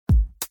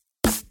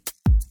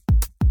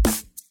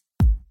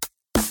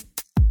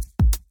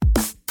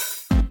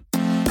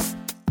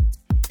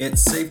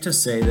It's safe to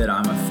say that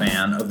I'm a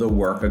fan of the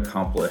work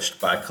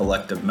accomplished by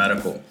Collective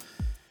Medical.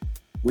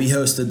 We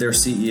hosted their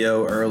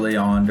CEO early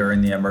on during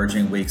the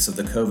emerging weeks of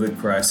the COVID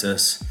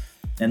crisis.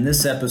 In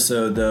this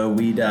episode, though,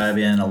 we dive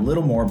in a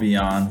little more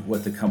beyond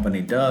what the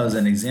company does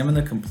and examine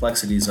the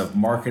complexities of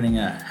marketing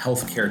a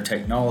healthcare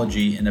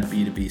technology in a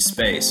B2B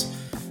space,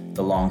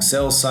 the long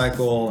sales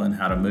cycle, and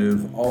how to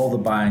move all the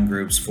buying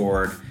groups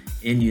forward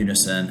in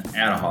unison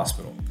at a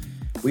hospital.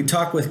 We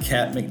talked with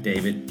Kat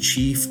McDavitt,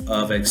 Chief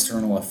of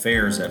External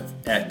Affairs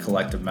at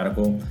Collective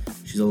Medical.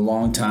 She's a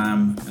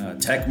longtime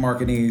tech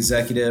marketing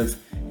executive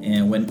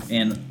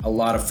and a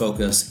lot of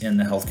focus in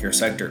the healthcare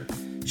sector.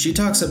 She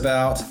talks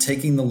about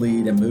taking the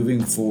lead and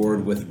moving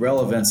forward with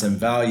relevance and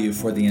value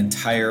for the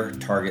entire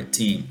target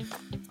team.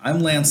 I'm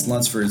Lance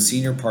Lunsford,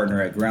 Senior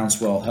Partner at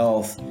Groundswell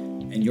Health,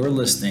 and you're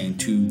listening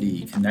to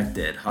the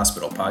Connected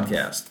Hospital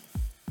Podcast.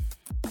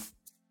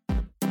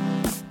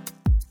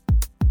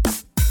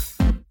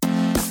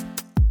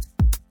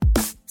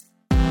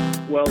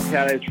 Well,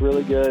 Kat, it's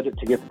really good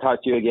to get to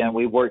talk to you again.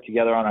 We've worked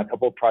together on a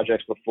couple of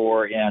projects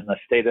before in the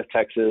state of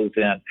Texas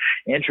and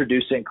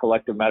introducing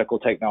collective medical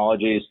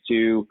technologies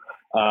to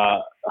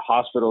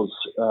hospitals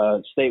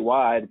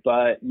statewide.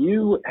 But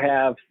you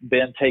have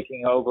been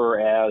taking over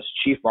as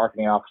Chief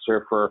Marketing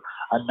Officer for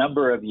a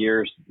number of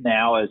years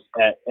now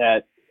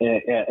at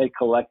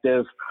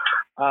Collective.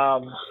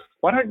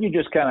 Why don't you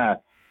just kind of,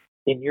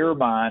 in your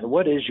mind,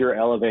 what is your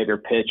elevator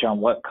pitch on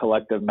what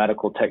Collective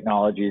Medical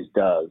Technologies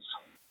does?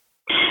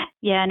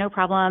 Yeah, no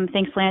problem.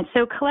 Thanks, Lance.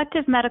 So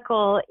Collective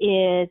Medical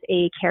is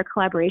a care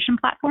collaboration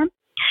platform.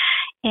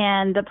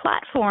 And the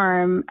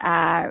platform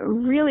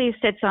really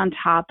sits on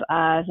top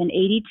of an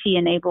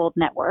ADT-enabled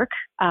network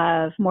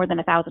of more than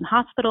 1,000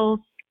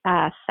 hospitals,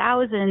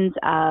 thousands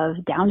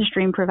of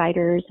downstream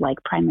providers like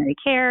primary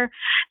care,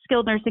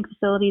 skilled nursing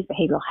facilities,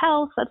 behavioral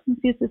health, substance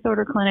use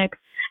disorder clinics,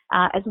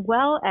 as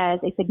well as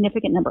a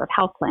significant number of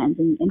health plans.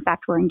 And in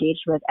fact, we're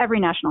engaged with every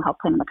national health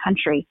plan in the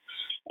country.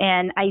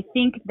 And I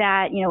think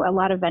that, a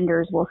lot of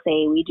vendors will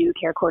say we do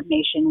care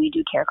coordination, we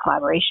do care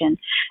collaboration.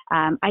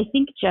 I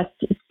think just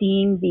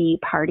seeing the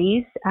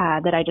parties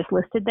that I just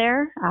listed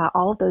there,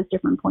 all of those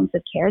different points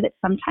of care that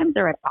sometimes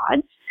are at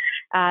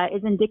odds,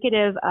 is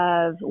indicative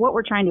of what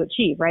we're trying to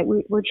achieve, right?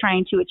 We're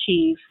trying to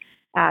achieve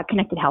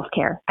connected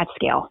healthcare at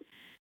scale.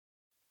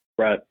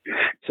 Right.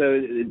 So,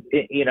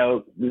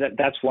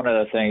 that's one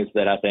of the things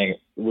that I think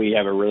we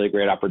have a really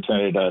great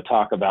opportunity to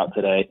talk about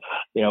today.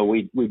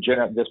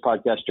 This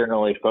podcast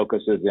generally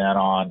focuses in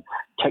on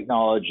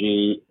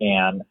technology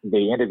and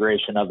the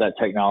integration of that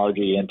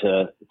technology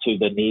into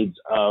the needs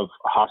of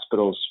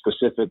hospitals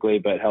specifically,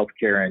 but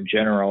healthcare in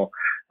general.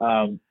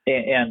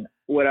 And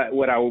what I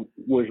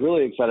was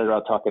really excited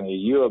about talking to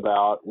you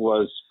about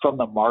was from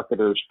the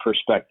marketer's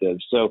perspective.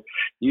 So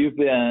you've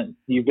been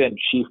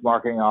Chief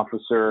Marketing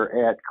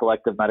Officer at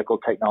Collective Medical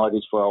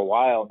Technologies for a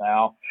while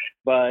now,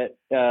 but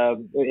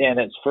and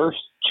its first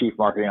Chief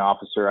Marketing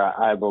Officer,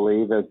 I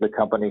believe, as the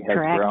company has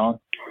Correct. grown.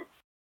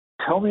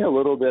 Tell me a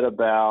little bit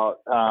about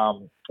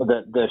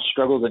the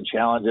struggles and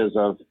challenges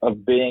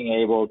of being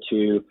able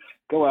to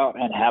go out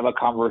and have a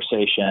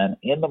conversation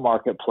in the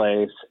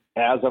marketplace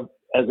as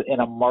in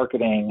a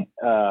marketing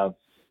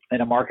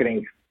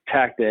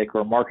tactic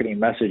or marketing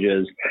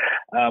messages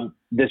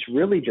that's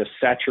really just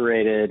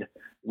saturated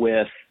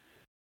with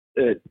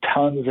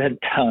tons and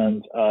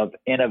tons of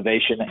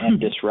innovation and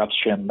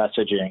disruption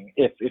messaging,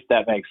 if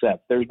that makes sense.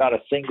 There's not a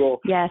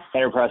single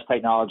enterprise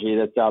technology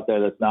that's out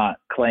there that's not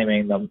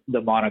claiming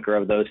the moniker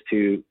of those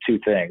two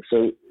things.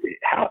 So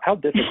how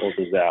difficult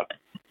is that?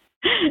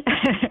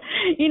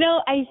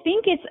 I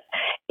think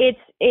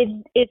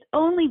it's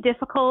only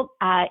difficult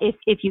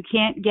if you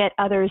can't get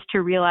others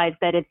to realize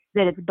that it's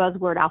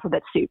buzzword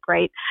alphabet soup,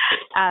 right?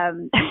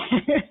 And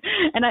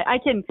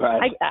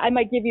I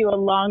might give you a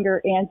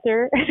longer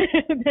answer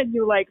than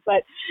you like,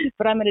 but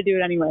I'm going to do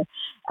it anyway.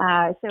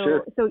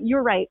 Sure. So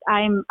you're right.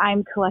 I'm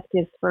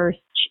Collective's first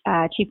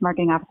Chief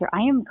Marketing Officer.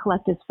 I am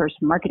Collective's first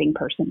marketing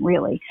person,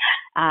 really.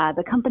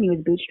 The company was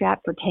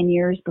bootstrapped for 10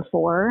 years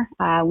before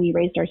we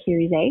raised our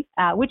Series A,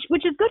 which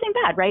is good and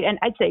bad, right? And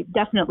I'd say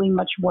definitely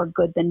much more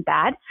good than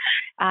bad.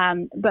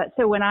 But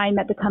so when I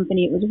met the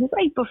company, it was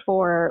right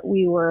before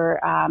we were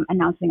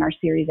announcing our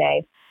Series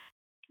A.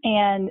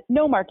 And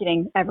no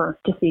marketing ever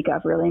to speak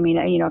of, really. I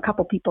mean, a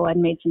couple people had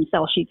made some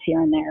sell sheets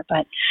here and there.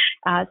 But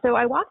so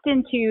I walked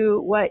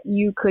into what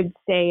you could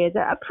say is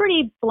a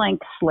pretty blank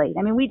slate.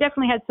 I mean, we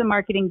definitely had some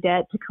marketing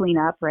debt to clean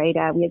up, right?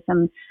 We had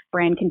some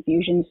brand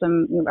confusion,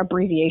 some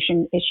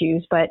abbreviation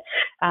issues, but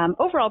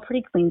overall,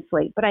 pretty clean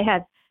slate. But I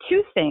had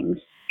two things,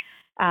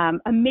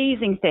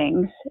 amazing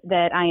things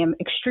that I am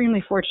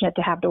extremely fortunate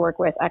to have to work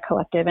with at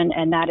Collective,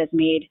 and that has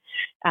made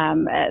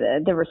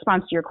the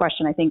response to your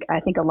question, I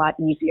think a lot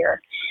easier.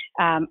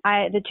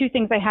 The two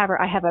things I have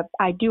are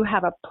I do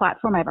have a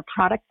platform. I have a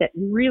product that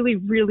really,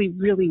 really,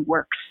 really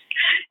works.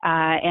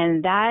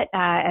 And that,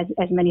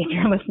 as many of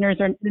your listeners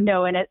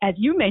know, and as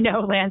you may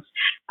know, Lance,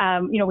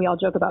 we all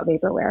joke about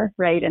vaporware,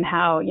 right? And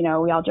how,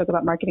 we all joke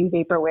about marketing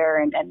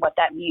vaporware and what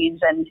that means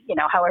and,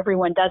 how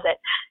everyone does it.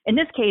 In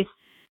this case,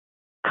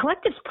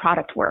 Collective's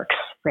product works,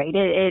 right?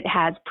 It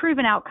has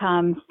proven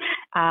outcomes.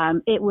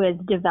 It was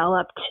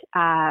developed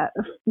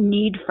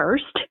need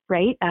first,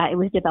 right? It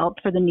was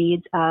developed for the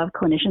needs of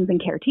clinicians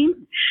and care teams,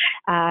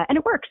 and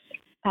it works.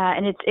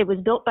 And it was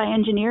built by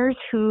engineers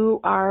who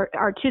are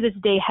to this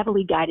day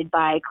heavily guided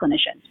by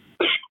clinicians.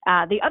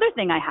 The other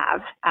thing I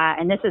have,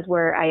 and this is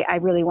where I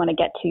really want to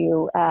get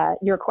to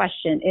your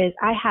question, is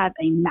I have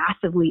a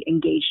massively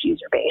engaged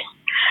user base.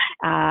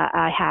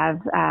 I have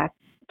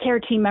care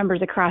team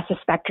members across the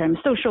spectrum,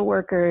 social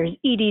workers,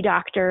 ED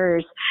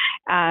doctors,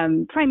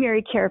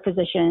 primary care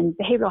physicians,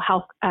 behavioral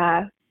health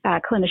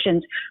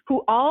clinicians,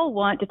 who all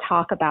want to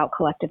talk about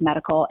Collective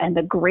Medical and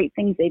the great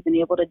things they've been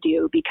able to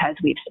do because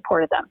we've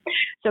supported them.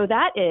 So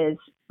that is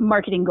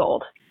marketing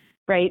gold,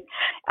 right?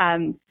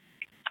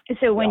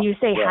 So when you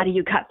say, how do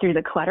you cut through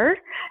the clutter?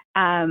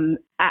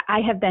 I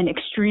have been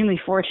extremely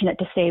fortunate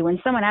to say when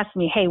someone asks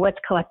me, hey, what's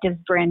Collective's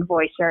brand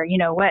voice, or,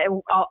 what,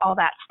 all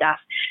that stuff,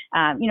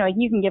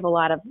 you can give a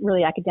lot of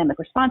really academic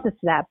responses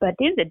to that. But at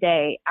the end of the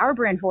day, our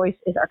brand voice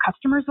is our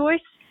customer's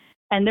voice.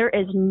 And there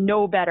is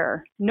no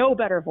better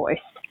voice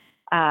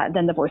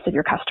than the voice of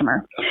your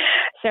customer.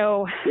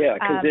 So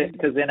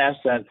because in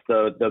essence,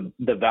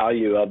 the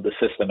value of the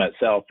system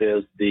itself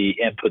is the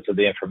inputs of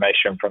the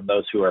information from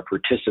those who are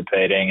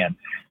participating. And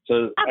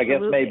so absolutely. I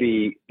guess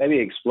maybe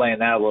explain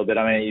that a little bit.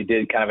 I mean, you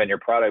did kind of in your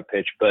product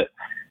pitch, but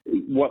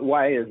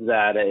why is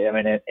that? I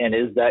mean, and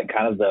is that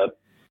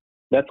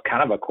that's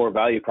kind of a core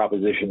value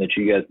proposition that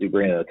you guys do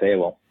bring to the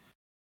table?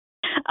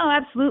 Oh,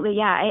 absolutely.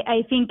 Yeah.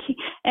 I think,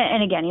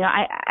 and again,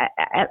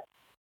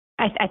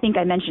 I think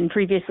I mentioned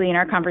previously in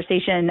our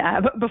conversation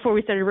before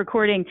we started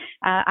recording,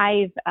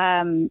 I've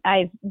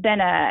been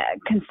a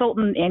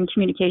consultant in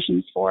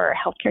communications for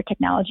healthcare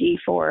technology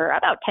for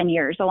about 10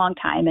 years, a long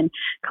time. And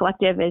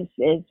Collective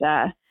is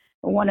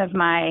one of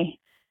my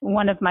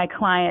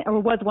clients, or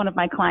was one of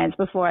my clients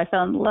before I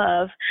fell in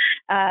love.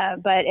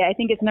 But I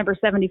think it's number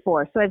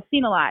 74. So I've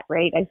seen a lot,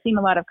 right? I've seen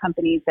a lot of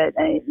companies that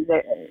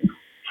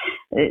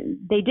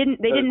they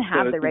didn't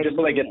have the right. Just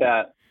to get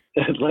that.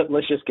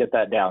 Let's just get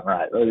that down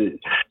right.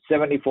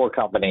 74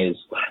 companies,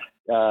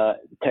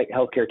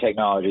 healthcare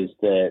technologies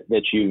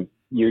that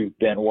you've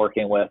been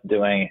working with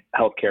doing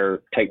healthcare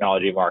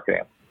technology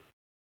marketing.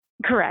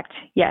 Correct.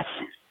 Yes.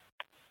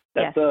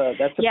 That's a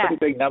pretty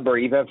big number,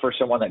 even for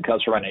someone that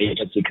comes from an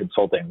agency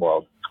consulting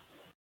world.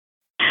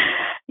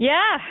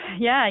 Yeah.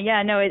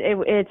 No,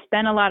 it's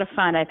been a lot of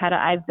fun.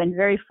 I've been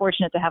very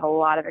fortunate to have a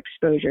lot of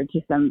exposure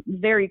to some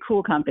very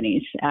cool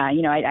companies. I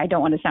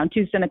don't want to sound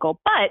too cynical,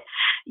 but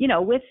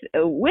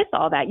with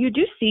all that, you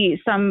do see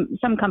some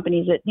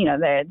companies that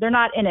they're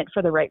not in it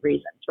for the right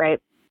reasons, right?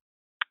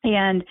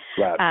 And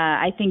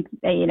I think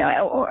we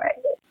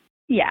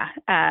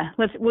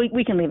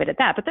can leave it at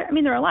that. But there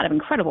are a lot of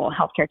incredible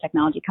healthcare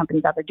technology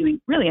companies out there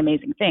doing really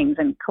amazing things,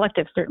 and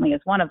Collective certainly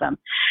is one of them.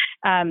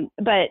 One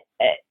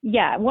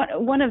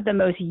of the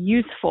most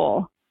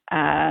useful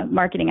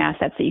marketing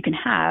assets that you can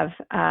have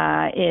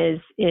is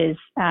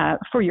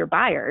for your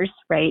buyers,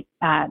 right?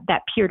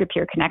 That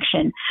peer-to-peer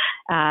connection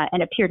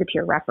and a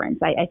peer-to-peer reference.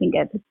 I think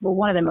it's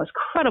one of the most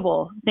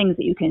credible things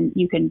that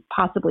you can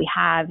possibly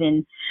have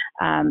in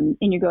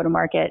your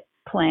go-to-market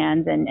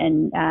plans and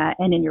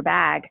in your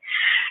bag.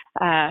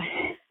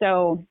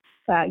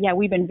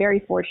 We've been very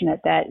fortunate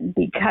that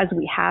because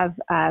we have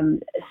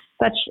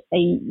such a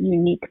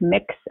unique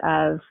mix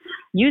of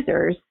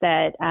users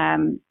that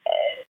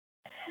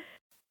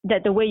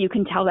the way you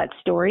can tell that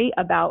story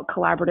about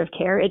collaborative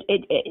care,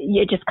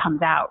 it just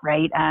comes out,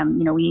 right?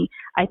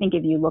 I think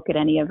if you look at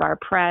any of our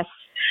press,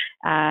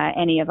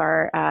 any of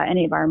our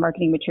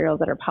marketing materials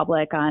that are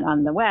public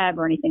on the web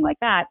or anything like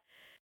that,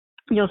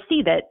 you'll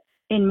see that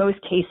in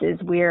most cases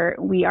we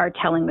are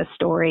telling the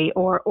story,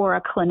 or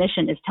a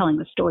clinician is telling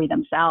the story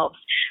themselves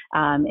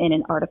in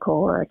an article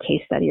or a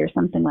case study or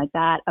something like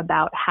that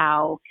about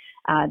how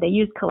they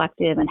use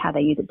Collective and how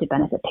they use it to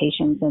benefit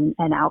patients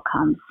and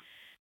outcomes.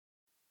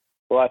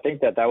 Well, I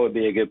think that would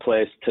be a good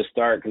place to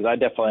start, because I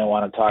definitely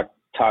want to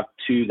talk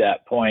to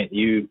that point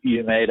you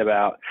made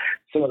about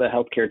some of the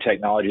healthcare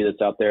technology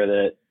that's out there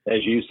that,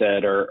 as you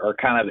said, are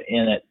kind of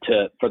in it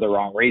for the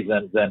wrong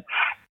reasons. And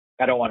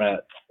I don't want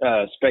to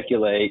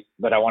speculate,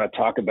 but I want to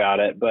talk about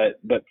it.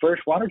 But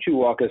first, why don't you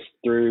walk us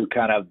through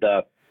kind of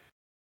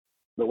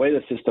the way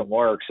the system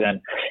works and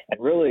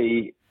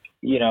really,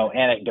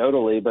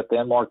 anecdotally, but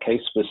then more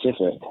case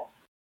specific.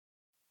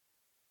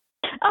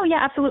 Oh, yeah,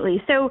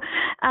 absolutely. So,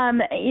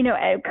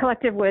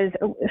 Collective was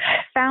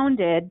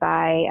founded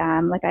by,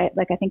 like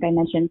I think I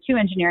mentioned, two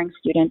engineering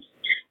students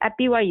at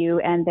BYU,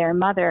 and their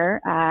mother,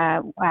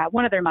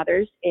 one of their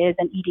mothers is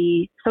an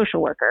ED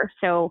social worker.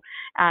 So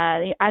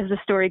as the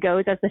story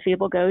goes, as the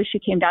fable goes, she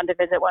came down to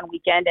visit one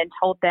weekend and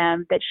told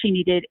them that she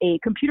needed a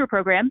computer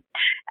program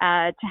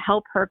to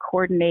help her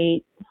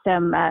coordinate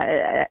some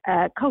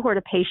cohort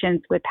of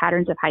patients with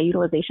patterns of high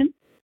utilization.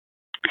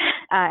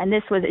 And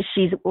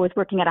she was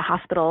working at a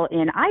hospital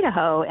in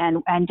Idaho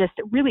and just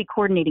really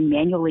coordinating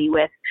manually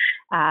with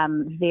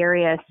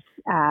various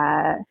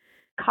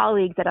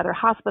colleagues at other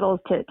hospitals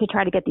to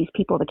try to get these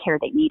people the care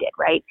they needed,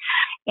 right?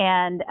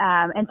 And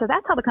so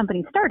that's how the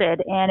company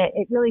started, and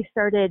it really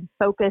started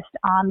focused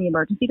on the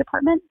emergency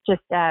department,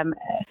 just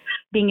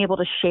being able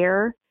to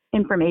share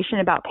information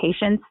about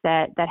patients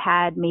that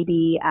had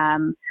maybe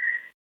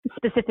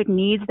specific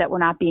needs that were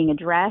not being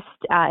addressed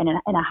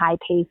in a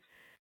high-paced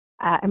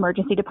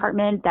emergency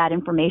department. That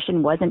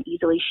information wasn't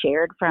easily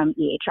shared from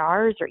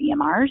EHRs or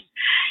EMRs.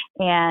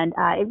 And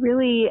it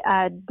really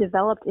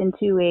developed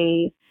into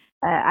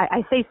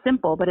I say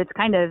simple, but it's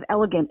kind of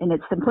elegant in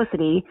its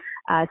simplicity,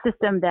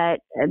 system that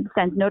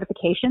sends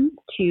notifications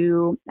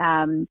to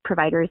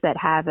providers that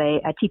have a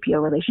TPO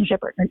relationship,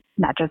 or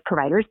not just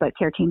providers, but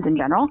care teams in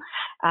general,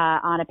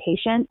 on a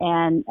patient,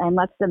 and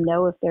lets them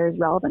know if there's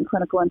relevant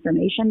clinical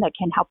information that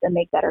can help them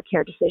make better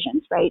care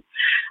decisions, right?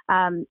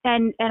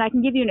 And I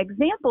can give you an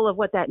example of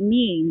what that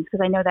means,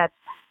 because I know that's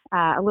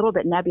a little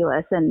bit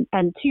nebulous. And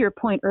to your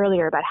point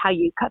earlier about how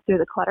you cut through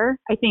the clutter,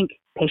 I think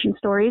patient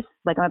stories,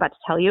 like I'm about to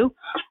tell you,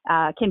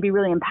 can be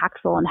really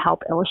impactful and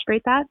help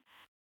illustrate that.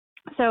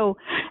 So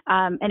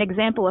an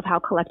example of how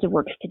Collective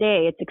works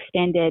today, it's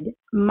extended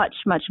much,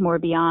 much more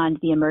beyond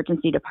the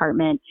emergency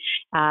department,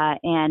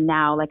 and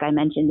now, like I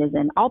mentioned, is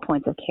in all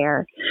points of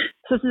care.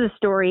 So this is a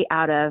story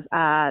out of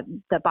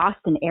the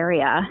Boston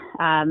area.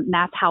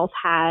 MassHealth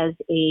has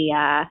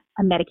a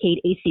Medicaid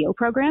ACO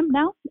program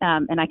now,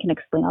 and I can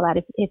explain all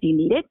that if you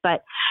need it,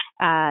 but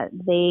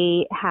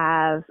they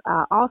have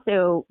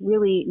also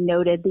really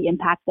noted the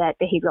impact that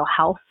behavioral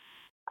health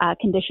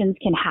conditions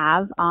can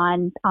have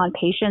on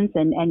patients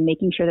and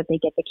making sure that they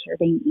get the care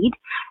they need.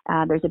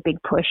 There's a big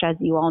push, as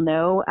you all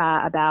know,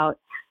 about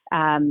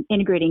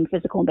integrating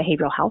physical and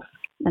behavioral health.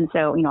 And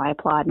so, I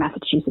applaud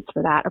Massachusetts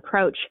for that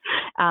approach.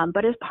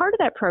 But as part of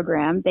that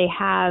program, they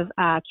have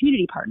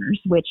community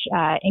partners, which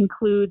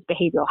includes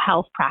behavioral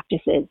health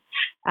practices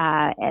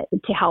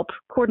to help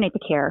coordinate the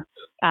care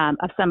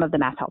of some of the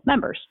MassHealth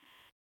members,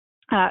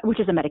 which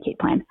is a Medicaid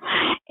plan.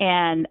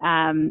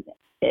 And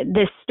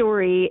this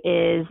story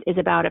is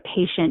about a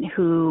patient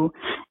who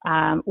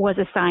was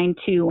assigned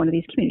to one of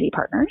these community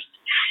partners,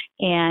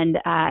 and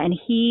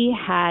he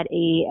had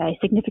a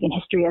significant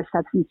history of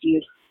substance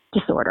use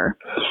disorder.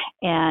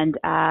 And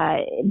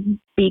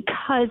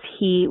because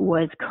he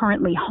was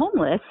currently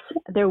homeless,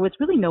 there was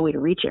really no way to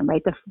reach him,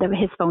 right?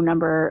 His phone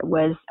number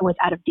was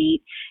out of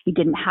date. He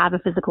didn't have a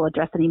physical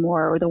address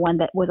anymore, or the one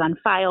that was on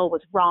file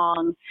was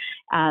wrong.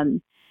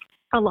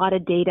 A lot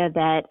of data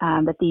that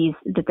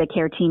the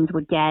care teams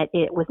would get,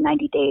 it was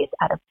 90 days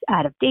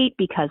out of date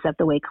because of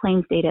the way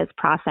claims data is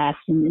processed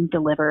and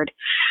delivered.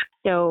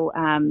 So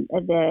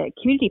the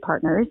community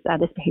partners,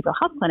 this behavioral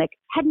health clinic,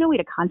 had no way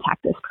to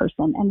contact this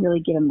person and really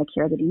give him the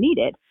care that he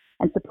needed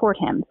and support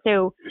him.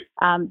 So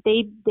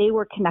they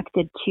were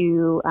connected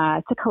to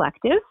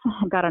Collective,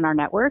 got on our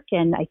network,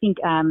 and I think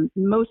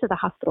most of the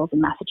hospitals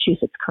in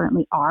Massachusetts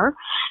currently are,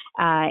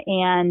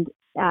 and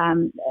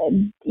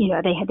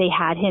they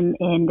had him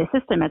in the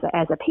system as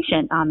a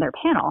patient on their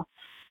panel,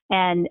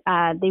 and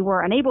they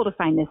were unable to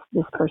find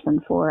this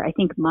person for, I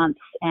think, months.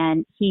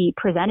 And he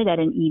presented at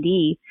an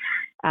ED,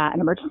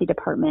 an emergency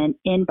department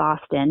in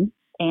Boston.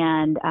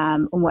 And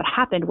what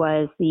happened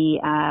was the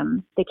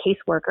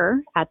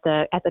caseworker at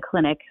the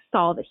clinic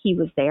saw that he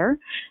was there.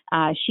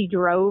 She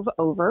drove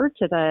over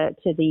to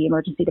the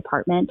emergency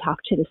department,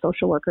 talked to the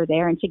social worker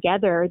there, and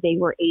together they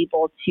were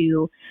able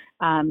to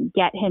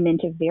get him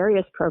into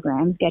various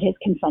programs, get his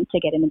consent to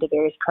get him into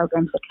various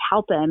programs that could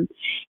help him.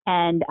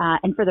 And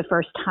for the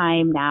first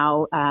time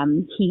now,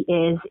 he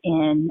is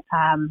in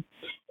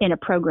a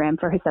program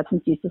for his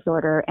substance use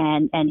disorder,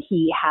 and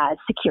he has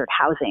secured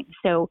housing.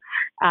 So,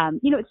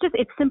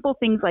 it's simple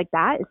things like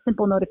that. It's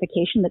simple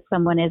notification that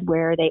someone is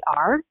where they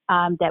are,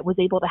 that was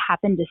able to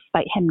happen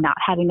despite him not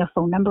having a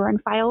phone number on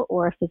file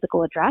or a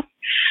physical address.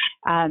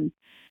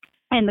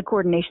 And the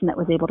coordination that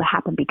was able to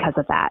happen because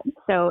of that.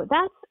 So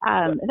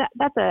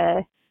that's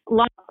a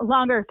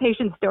longer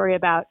patient story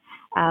about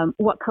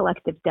what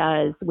Collective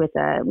does with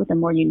a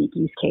more unique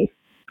use case.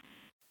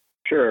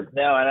 Sure.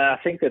 No, and I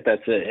think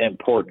that's an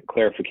important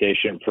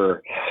clarification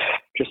for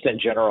just in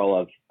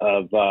general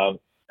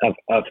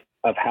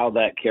of how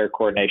that care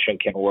coordination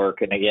can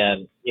work. And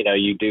again,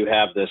 you do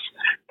have this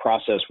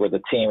process where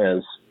the team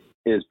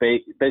is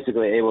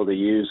basically able to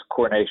use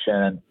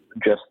coordination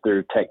just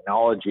through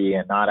technology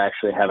and not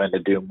actually having to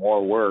do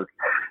more work,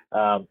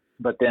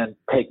 but then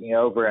taking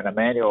over in a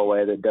manual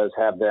way that does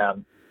have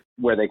them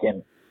where they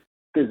can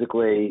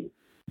physically,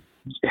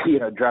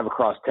 drive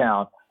across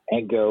town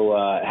and go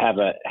have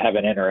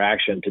an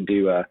interaction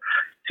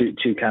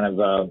to kind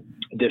of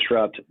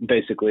disrupt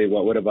basically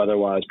what would have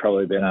otherwise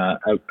probably been a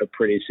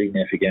pretty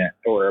significant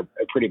or a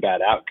pretty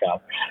bad outcome.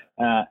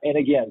 And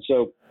again,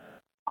 so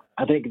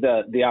I think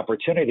the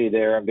opportunity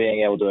there and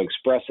being able to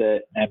express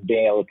it and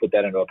being able to put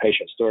that into a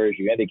patient story, as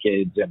you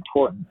indicated, is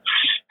important.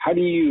 How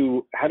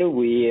do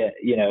we,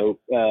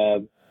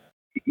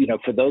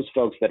 for those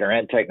folks that are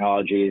in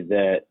technology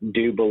that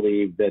do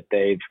believe that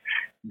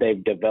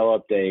they've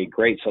developed a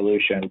great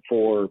solution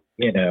for,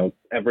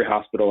 every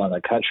hospital in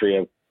the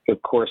country,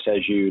 of course,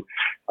 as you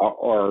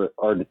are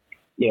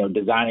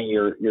designing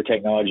your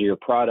technology, your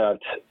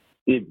product,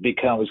 it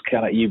becomes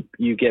kind of,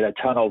 you get a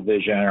tunnel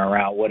vision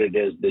around what it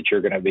is that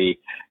you're going to be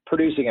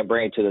producing and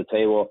bringing to the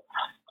table.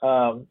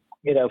 From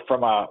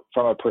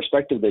a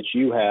perspective that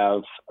you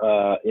have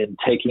in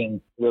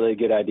taking really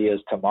good ideas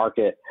to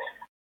market,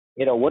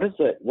 what is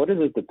it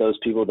that those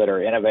people that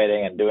are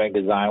innovating and doing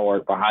design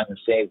work behind the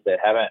scenes that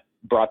haven't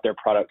brought their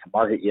product to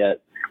market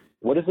yet,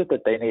 what is it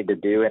that they need to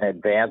do in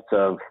advance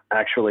of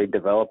actually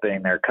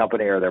developing their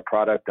company or their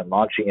product and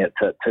launching it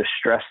to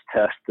stress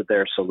test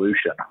their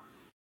solution?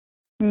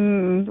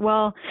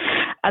 Well,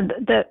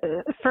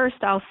 the first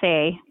I'll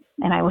say,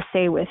 and I will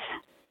say with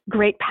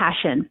great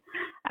passion,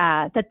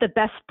 that the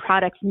best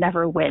product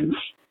never wins.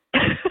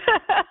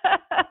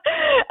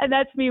 And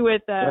that's me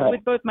with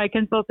both my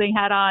consulting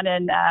hat on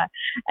and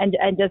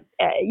just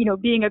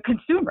being a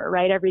consumer,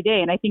 right, every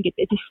day. And I think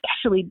it's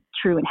especially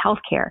true in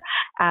healthcare.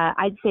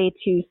 I'd say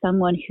to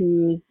someone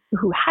who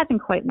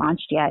hasn't quite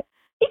launched yet,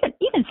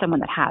 even someone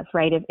that has,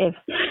 right,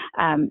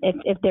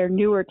 if they're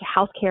newer to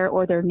healthcare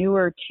or they're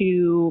newer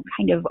to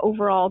kind of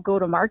overall go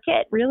to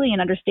market, really,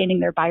 and understanding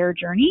their buyer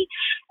journey,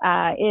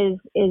 is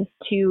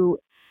to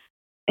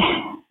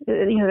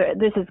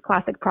this is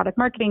classic product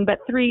marketing, but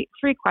three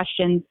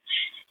questions.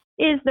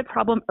 Is the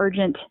problem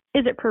urgent?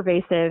 Is it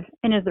pervasive?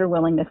 And is there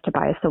willingness to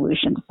buy a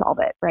solution to solve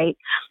it, right?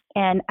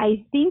 And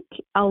I think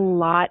a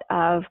lot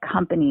of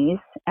companies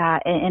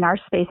in our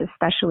space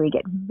especially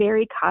get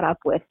very caught up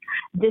with,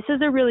 this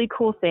is a really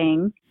cool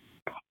thing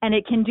and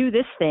it can do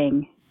this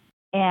thing.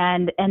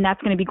 And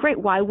that's going to be great.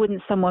 Why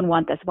wouldn't someone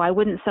want this? Why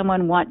wouldn't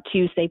someone want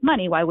to save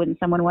money? Why wouldn't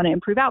someone want to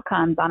improve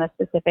outcomes on a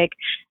specific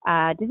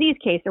disease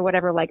case or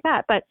whatever like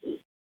that? But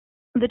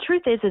the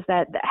truth is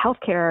that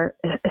healthcare,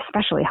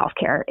 especially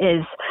healthcare,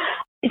 is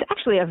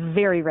actually a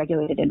very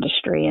regulated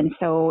industry. And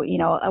so,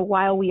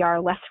 while we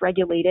are less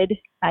regulated,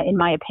 in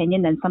my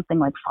opinion, than something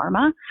like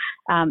pharma,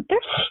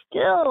 there's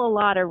still a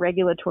lot of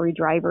regulatory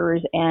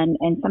drivers, and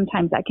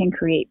sometimes that can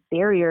create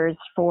barriers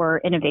for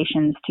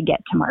innovations to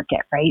get to market,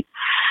 right?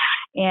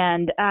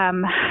 And,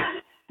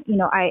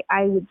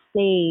 I would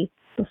say,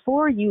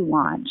 before you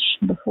launch,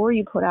 before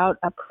you put out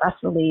a press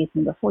release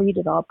and before you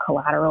develop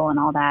collateral and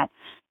all that,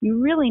 you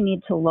really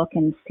need to look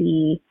and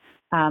see,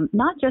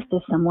 not just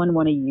does someone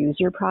want to use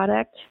your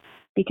product,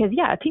 because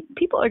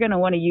people are going to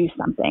want to use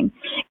something.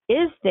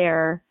 Is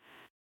there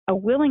a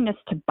willingness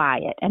to buy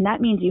it? And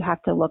that means you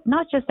have to look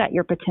not just at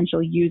your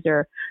potential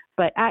user,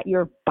 but at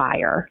your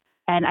buyer.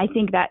 And I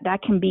think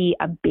that can be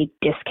a big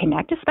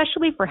disconnect,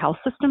 especially for health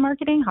system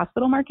marketing,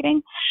 hospital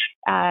marketing.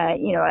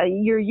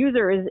 Your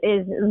user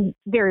is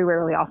very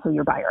rarely also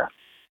your buyer.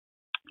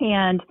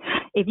 And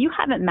if you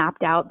haven't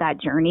mapped out that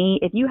journey,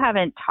 if you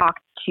haven't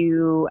talked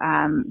to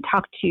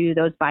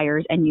those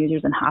buyers and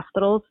users in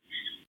hospitals,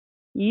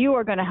 you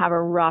are going to have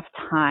a rough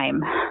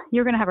time.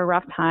 You're going to have a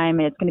rough time,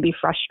 and it's going to be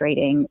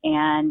frustrating.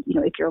 And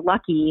if you're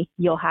lucky,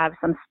 you'll have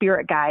some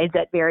spirit guides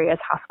at various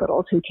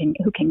hospitals who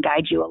can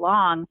guide you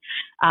along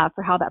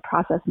for how that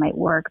process might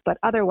work. But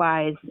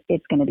otherwise,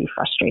 it's going to be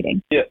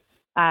frustrating. Yeah.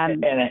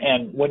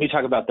 And when you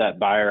talk about that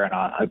buyer and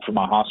from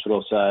a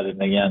hospital side,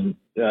 and again,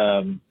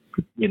 a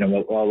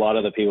lot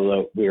of the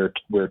people that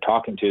we're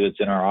talking to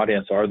that's in our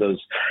audience are those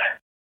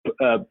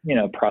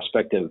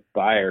prospective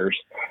buyers.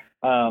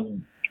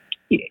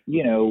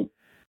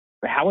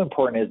 How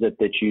important is it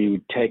that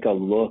you take a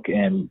look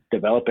in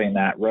developing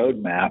that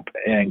roadmap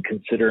and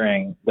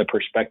considering the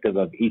perspective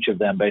of each of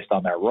them based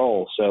on their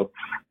role? So,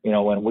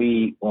 when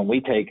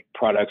we take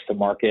products to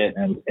market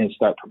and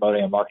start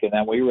promoting and marketing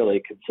them, we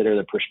really consider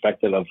the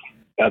perspective of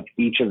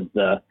each of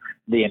the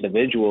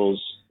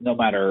individuals, no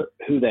matter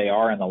who they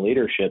are in the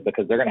leadership,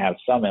 because they're going to have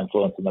some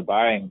influence in the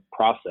buying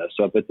process.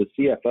 So if it's a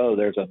CFO,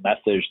 there's a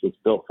message that's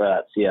built for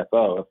that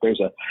CFO. If there's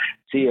a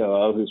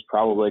COO who's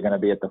probably going to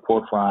be at the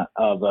forefront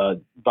of a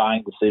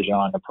buying decision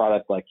on a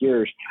product like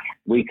yours,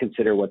 we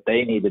consider what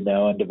they need to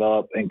know and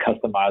develop and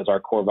customize our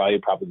core value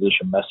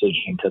proposition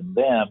messaging to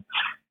them.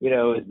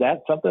 Is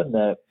that something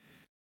that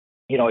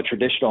a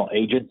traditional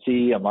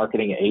agency, a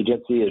marketing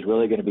agency, is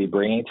really going to be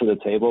bringing to the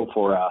table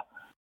for a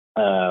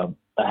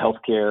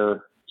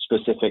healthcare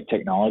specific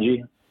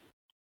technology?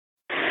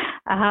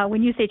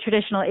 When you say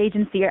traditional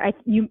agency,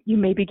 you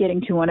may be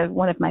getting to one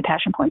of my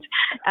passion points.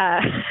 I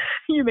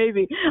may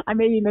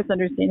be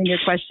misunderstanding your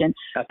question.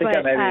 I think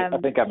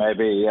I may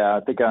be. Yeah,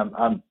 I think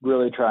I'm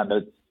really trying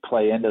to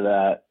play into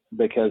that,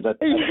 because I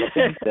think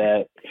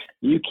that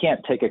you can't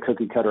take a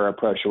cookie cutter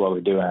approach to what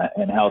we do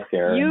in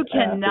healthcare. You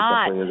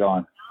cannot. Where you're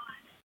going.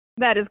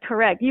 That is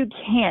correct. You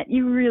can't.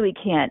 You really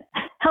can't.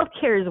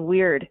 Healthcare is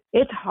weird.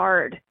 It's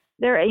hard.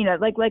 They're,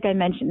 like I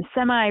mentioned,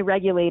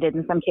 semi-regulated,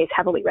 in some cases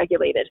heavily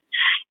regulated,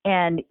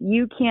 and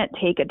you can't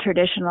take a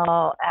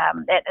traditional.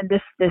 And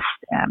this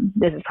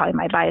is probably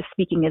my bias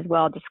speaking as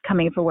well, just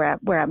coming from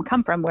where I'm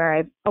come from, where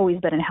I've always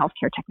been in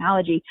healthcare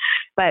technology,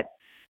 but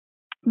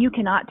you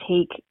cannot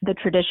take the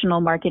traditional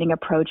marketing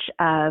approach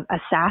of a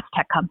SaaS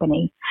tech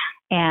company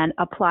and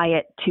apply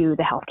it to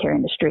the healthcare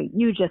industry.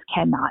 You just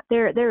cannot.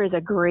 There is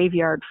a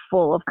graveyard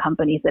full of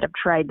companies that have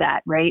tried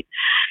that, right?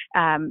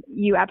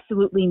 You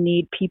absolutely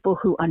need people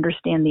who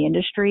understand the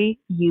industry.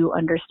 You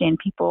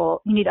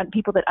need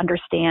people that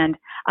understand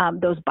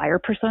those buyer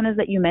personas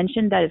that you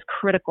mentioned. That is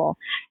critical.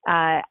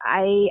 I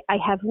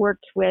have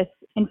worked with,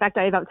 in fact,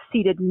 I have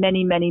outseated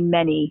many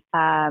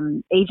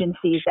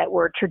agencies that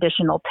were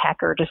traditional tech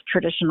or just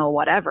traditional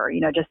whatever,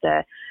 just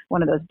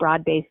one of those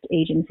broad-based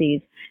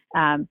agencies,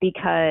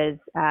 because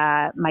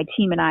my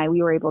team and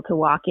we were able to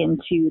walk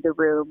into the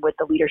room with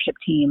the leadership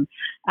team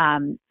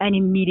and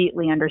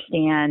immediately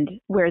understand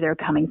where they're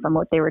coming from,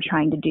 what they were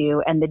trying to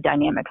do, and the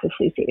dynamics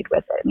associated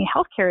with it. I mean,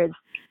 healthcare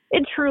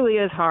it truly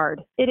is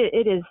hard.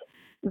 It is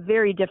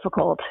very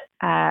difficult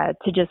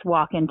to just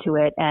walk into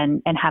it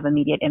and have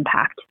immediate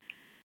impact.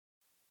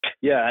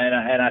 Yeah,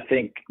 and I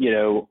think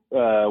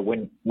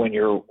when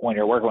you're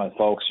working with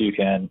folks, you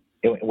can,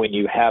 when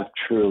you have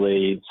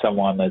truly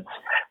someone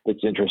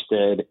that's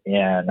interested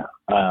in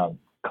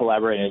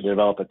collaborating to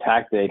develop a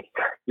tactic,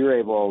 you're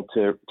able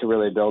to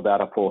really build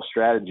out a full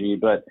strategy.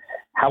 But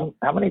how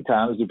many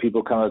times do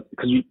people come up,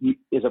 because you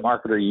as a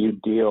marketer, you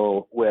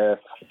deal with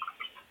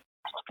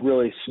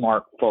really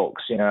smart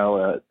folks,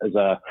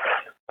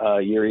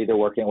 you're either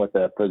working with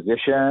a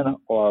physician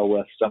or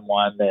with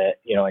someone that,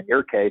 in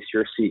your case,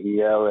 your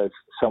CEO is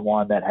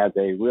someone that has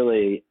a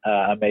really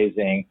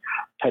amazing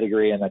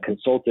pedigree in the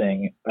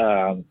consulting,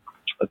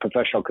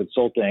 professional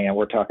consulting, and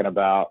we're talking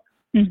about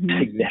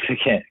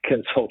significant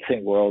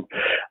consulting world.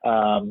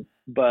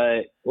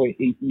 But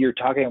you're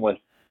talking with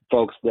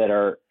folks that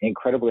are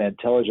incredibly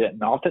intelligent,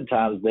 and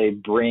oftentimes they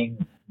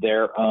bring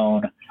their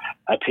own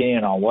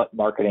opinion on what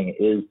marketing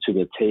is to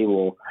the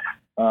table.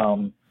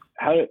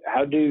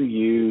 How do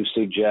you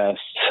suggest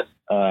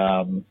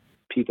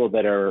people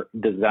that are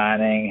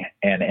designing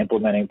and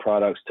implementing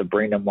products to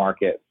bring to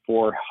market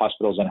for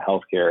hospitals and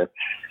healthcare,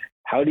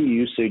 how do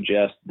you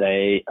suggest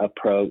they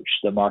approach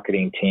the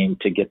marketing team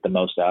to get the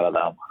most out of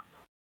them?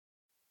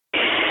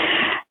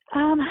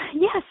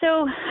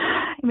 So,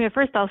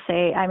 first I'll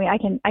say, I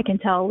can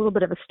tell a little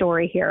bit of a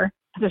story here.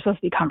 They're supposed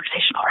to be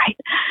conversational, right?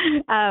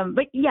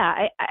 But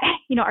yeah,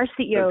 our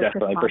CEO,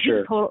 definitely, Chris,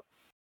 for sure.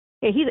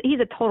 He's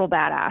a total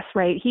badass,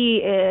 right? He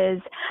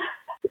is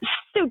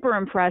super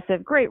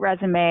impressive, great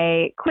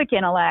resume, quick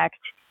intellect,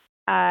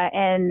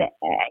 and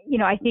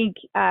I think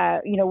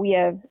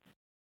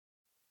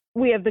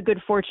we have the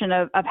good fortune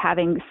of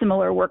having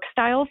similar work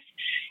styles.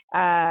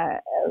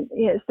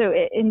 So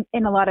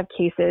in a lot of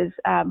cases,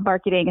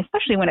 marketing,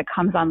 especially when it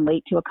comes on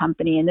late to a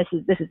company, and this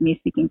is me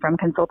speaking from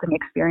consulting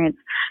experience,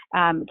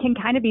 can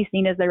kind of be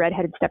seen as the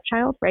redheaded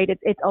stepchild, right?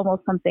 It's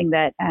almost something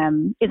that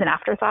is an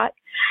afterthought.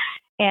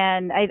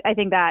 And I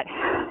think that,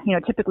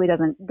 typically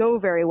doesn't go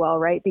very well,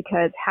 right?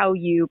 Because how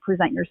you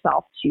present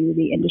yourself to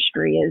the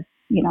industry is,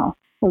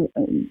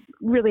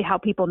 really how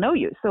people know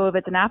you. So if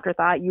it's an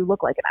afterthought, you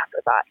look like an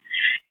afterthought.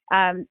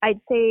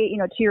 I'd say,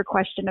 to your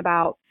question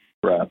about,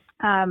 right.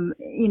 How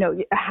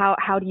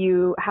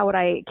would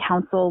I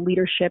counsel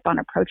leadership on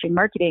approaching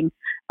marketing?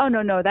 Oh,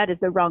 no, that is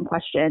the wrong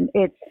question.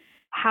 It's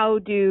how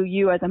do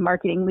you as a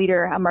marketing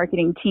leader, a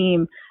marketing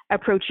team,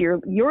 approach your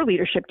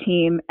leadership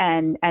team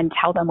and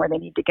tell them where they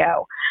need to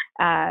go?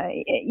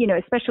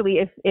 Especially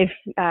if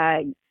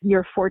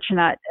you're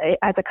fortunate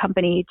as a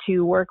company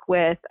to work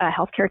with a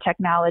healthcare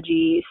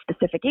technology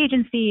specific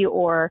agency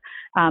or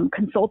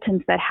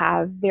consultants that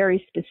have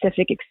very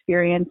specific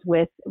experience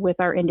with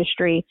our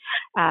industry.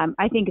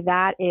 I think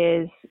that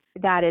is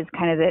kind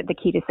of the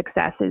key to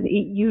success. Is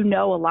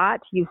a lot,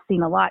 you've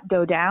seen a lot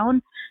go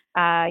down.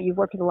 You've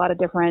worked with a lot of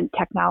different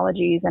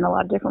technologies and a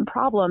lot of different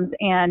problems,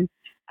 and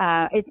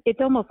it's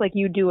almost like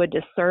you do a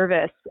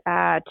disservice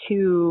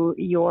to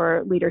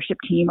your leadership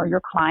team or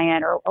your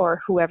client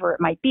or whoever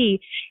it might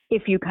be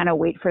if you kind of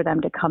wait for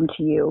them to come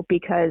to you,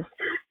 because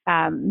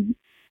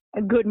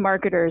good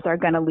marketers are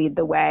going to lead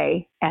the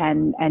way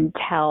and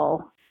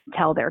tell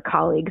their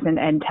colleagues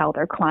and tell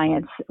their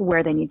clients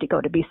where they need to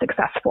go to be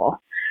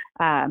successful.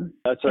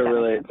 That's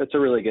a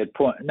really good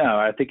point. No,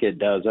 I think it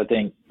does. I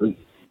think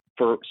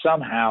for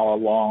somehow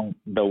along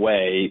the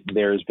way,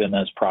 there's been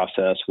this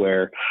process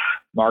where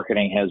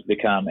marketing has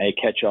become a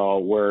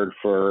catch-all word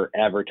for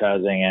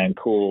advertising and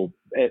cool.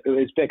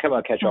 It's become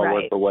a catch-all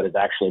word for what is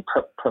actually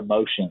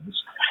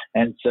promotions.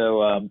 And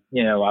so,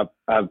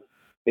 I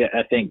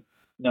think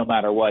no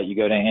matter what, you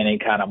go to any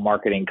kind of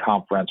marketing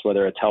conference,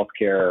 whether it's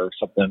healthcare or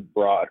something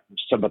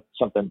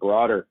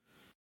broader,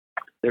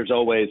 there's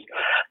always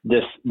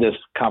this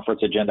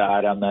conference agenda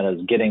item that is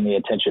getting the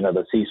attention of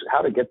the C-suite,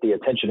 how to get the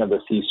attention of the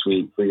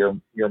C-suite for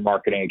your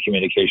marketing and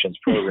communications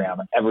program,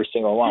 and every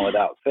single one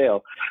without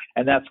fail.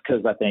 And that's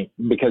because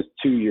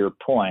to your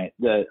point,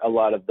 that a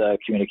lot of the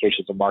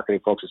communications and marketing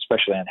folks,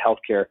 especially in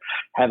healthcare,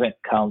 haven't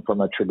come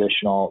from a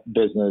traditional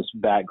business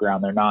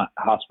background.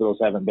 Hospitals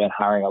haven't been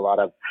hiring a lot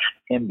of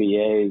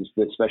MBAs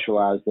that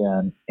specialized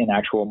in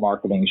actual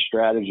marketing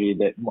strategy,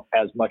 that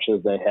as much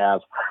as they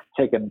have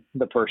taken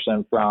the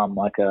person from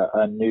like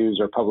a news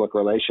or public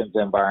relations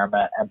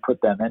environment and put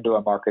them into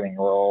a marketing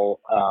role.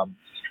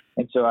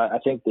 And so I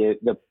think the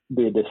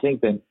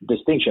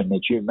distinction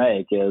that you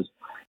make is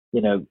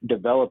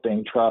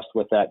developing trust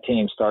with that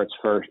team starts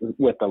first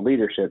with the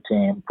leadership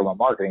team from a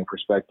marketing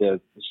perspective.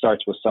 It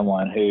starts with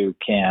someone who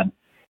can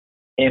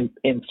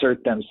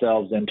insert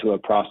themselves into a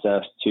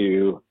process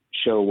to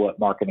show what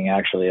marketing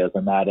actually is,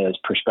 and that is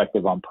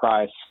perspective on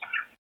price,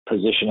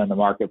 position in the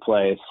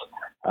marketplace,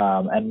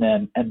 and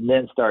then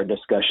start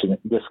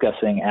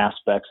discussing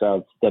aspects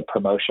of the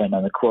promotion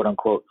and the quote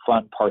unquote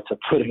fun parts of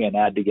putting an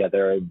ad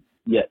together.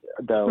 Yet,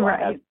 though, I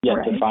have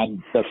yet to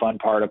find the fun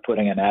part of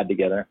putting an ad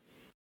together.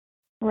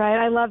 Right.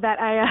 I love that.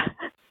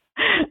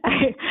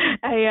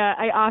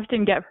 I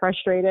often get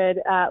frustrated,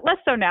 less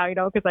so now,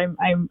 because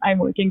I'm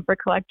working for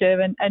Collective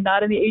and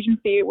not in the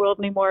agency world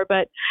anymore.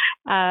 But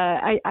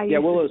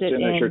we'll assume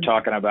that you're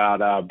talking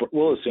about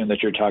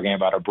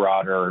a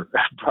broader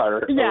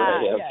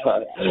array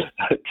of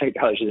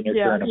technology than your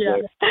current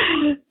employer.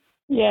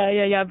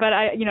 Yeah. But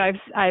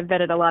I've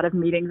been at a lot of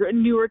meetings,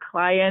 newer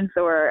clients,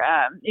 or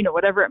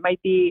whatever it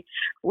might be,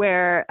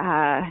 where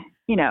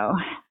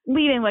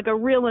leading like a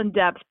real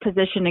in-depth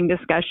positioning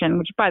discussion,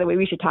 which, by the way,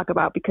 we should talk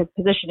about, because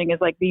positioning is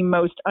like the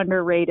most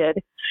underrated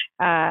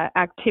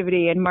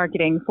activity in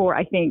marketing for,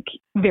 I think,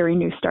 very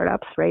new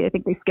startups, right? I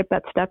think they skip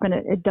that step and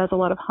it does a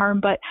lot of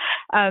harm. But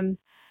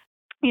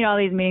all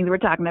these meetings we're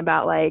talking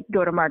about, like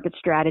go-to-market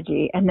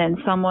strategy, and then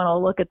someone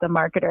will look at the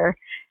marketer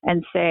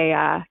and say,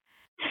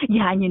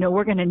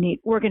 we're gonna need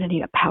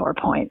a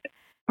PowerPoint.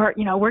 Or,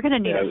 we're going to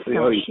need a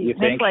sales sheet.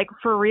 And it's like,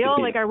 for real?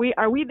 Like, are we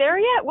there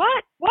yet?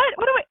 What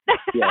do we?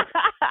 Yeah.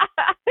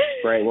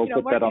 Right. We'll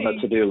put that on the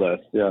to-do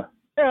list. Yeah.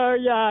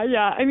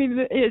 Yeah. I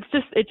mean, it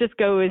just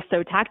goes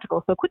so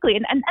tactical so quickly.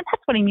 And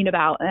that's what I mean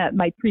about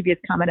my previous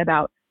comment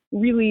about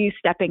really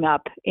stepping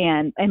up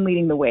and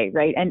leading the way,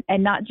 right?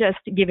 And not just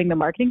giving the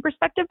marketing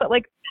perspective, but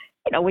like,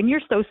 when you're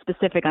so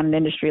specific on an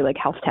industry like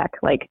health tech,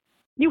 like,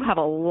 you have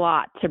a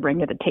lot to bring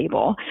to the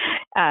table.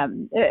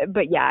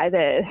 But yeah, I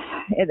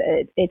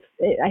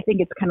think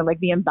it's kind of like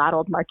the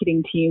embattled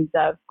marketing teams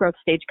of growth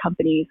stage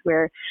companies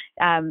where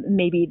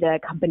maybe the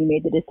company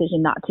made the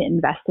decision not to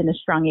invest in a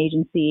strong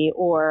agency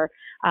or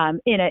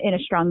in a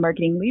strong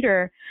marketing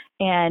leader.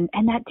 And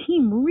that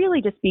team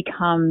really just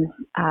becomes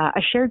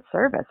a shared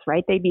service,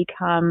 right? They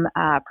become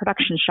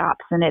production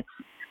shops, and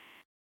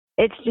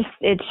it's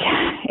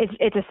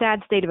a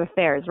sad state of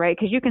affairs, right?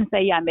 Because you can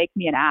say, make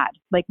me an ad,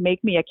 like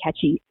make me a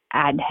catchy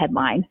ad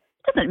headline.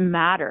 It doesn't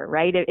matter,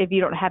 right? If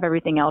you don't have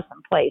everything else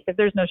in place, if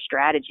there's no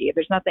strategy, if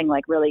there's nothing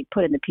like really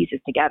putting the pieces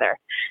together,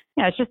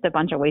 it's just a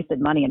bunch of wasted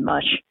money and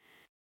mush.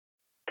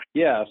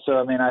 Yeah. So,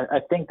 I mean, I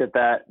think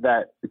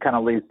that kind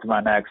of leads to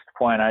my next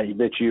point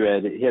that you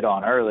had hit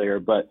on earlier,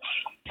 but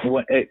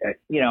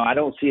I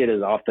don't see it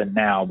as often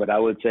now, but I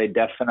would say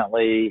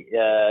definitely,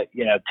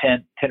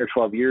 10 or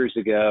 12 years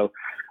ago,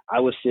 I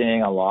was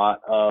seeing a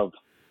lot of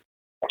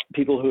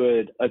people who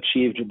had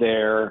achieved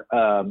their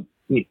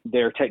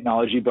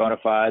technology bona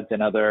fides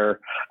in other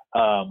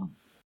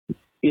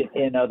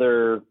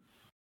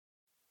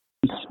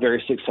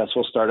very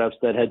successful startups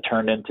that had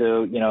turned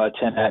into a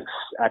 10x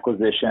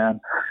acquisition,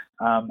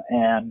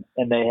 and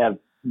they have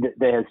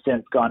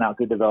since gone out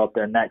to develop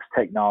their next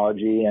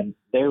technology, and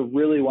they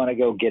really want to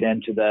go get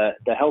into the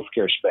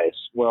healthcare space.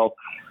 Well,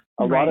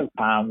 a lot of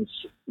times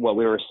what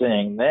we were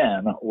seeing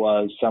then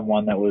was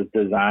someone that was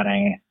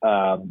designing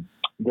a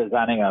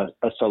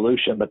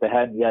solution, but they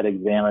hadn't yet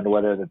examined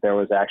whether that there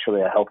was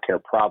actually a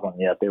healthcare problem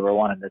yet. They were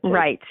wanting to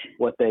take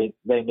what they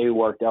knew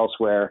worked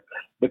elsewhere,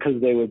 because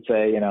they would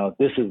say,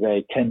 this is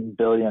a $10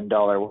 billion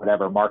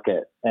whatever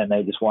market, and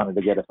they just wanted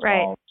to get a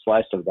small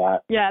slice of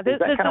that. Yeah, this is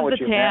the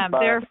TAM,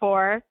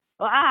 therefore.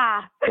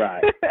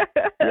 Right.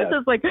 This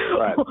is like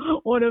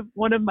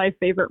one of my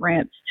favorite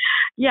rants.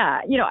 Yeah,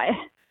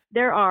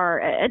 there are,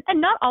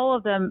 and not all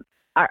of them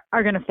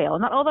are going to fail.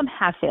 Not all of them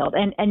have failed.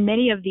 And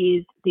many of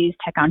these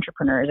tech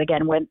entrepreneurs,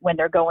 again, when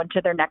they're going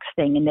to their next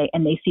thing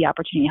and they see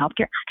opportunity in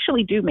healthcare,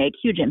 actually do make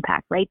huge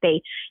impact, right?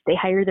 They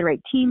hire the right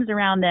teams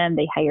around them.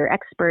 They hire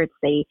experts.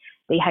 They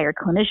hire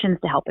clinicians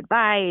to help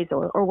advise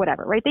or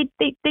whatever, right?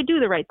 They do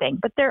the right thing,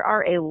 but there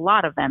are a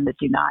lot of them that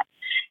do not.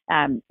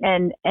 And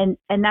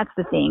that's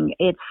the thing.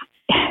 It's,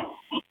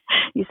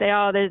 you say,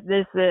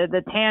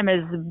 the TAM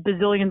is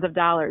bazillions of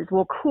dollars.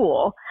 Well,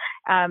 cool.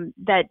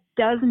 That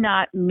does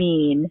not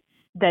mean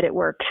that it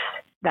works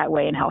that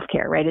way in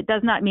healthcare, right? It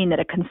does not mean that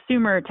a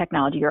consumer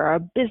technology or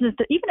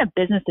even a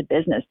business to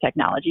business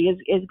technology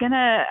is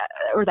gonna,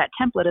 or that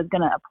template is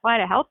gonna apply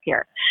to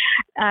healthcare.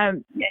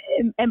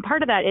 And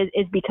part of that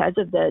is because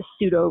of the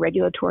pseudo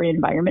regulatory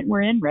environment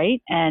we're in, right?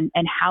 And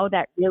how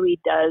that really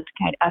does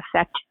kind of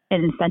affect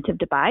an incentive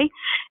to buy.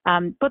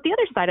 But the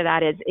other side of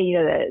that is,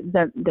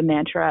 the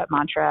mantra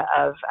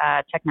of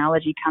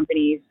technology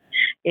companies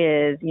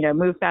is,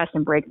 move fast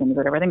and break things,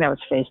 whatever. I think that was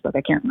Facebook.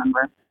 I can't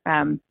remember.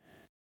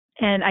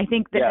 And I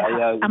think that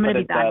I'm going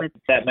to be bad with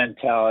that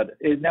mentality.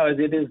 It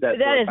is that.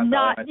 That is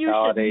not. You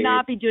should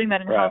not be doing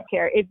that in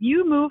healthcare. If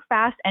you move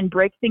fast and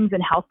break things in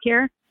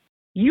healthcare,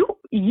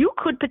 you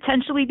could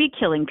potentially be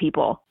killing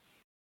people.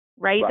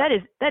 Right? That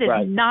is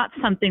not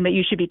something that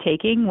you should be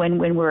taking when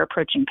we're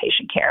approaching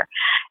patient care.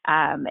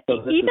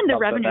 So even the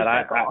revenue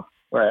cycle.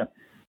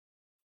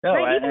 No,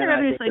 right? Even the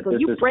revenue cycle,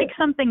 you break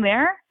something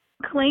there,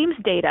 claims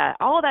data,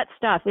 all of that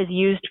stuff is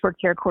used for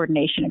care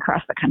coordination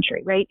across the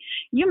country, right?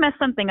 You mess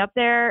something up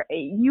there,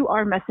 you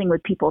are messing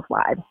with people's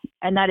lives,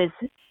 and that is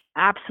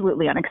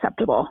absolutely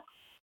unacceptable.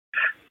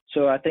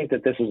 So I think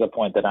that this is a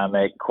point that I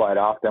make quite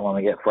often when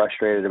we get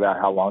frustrated about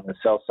how long the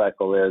sales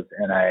cycle is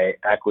in a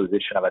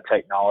acquisition of a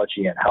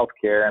technology in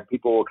healthcare, and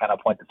people will kind of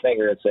point the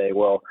finger and say,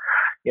 well,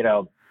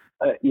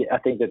 I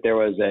think that there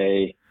was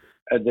the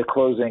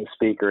closing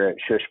speaker at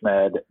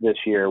ShushMed this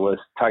year was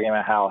talking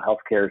about how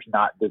healthcare is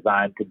not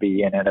designed to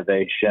be an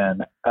innovative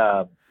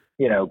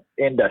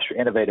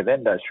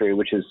industry,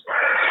 which is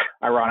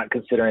ironic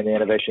considering the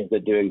innovations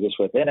that do exist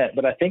within it.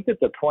 But I think that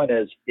the point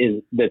is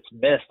that's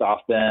missed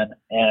often,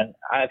 and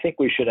I think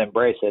we should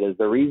embrace it, is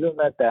the reason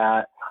that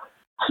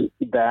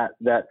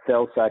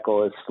sales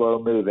cycle is slow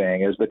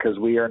moving is because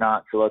we are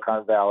not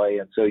Silicon Valley,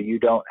 and so you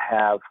don't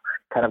have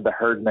kind of the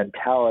herd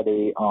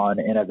mentality on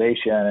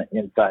innovation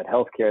inside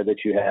healthcare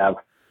that you have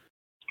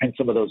in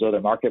some of those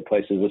other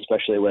marketplaces,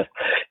 especially with,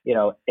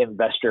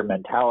 investor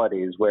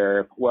mentalities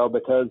where, well,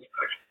 because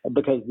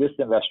this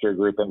investor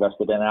group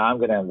invested in it, I'm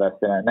going to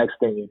invest in it. Next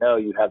thing you know,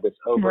 you have this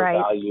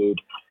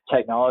overvalued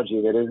technology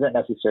that isn't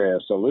necessarily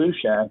a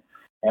solution.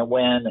 And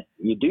when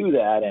you do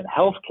that in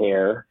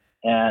healthcare,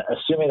 and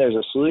assuming there's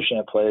a solution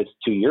in place,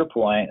 to your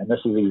point, and I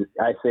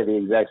say the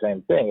exact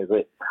same thing, is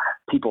that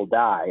people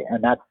die,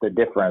 and that's the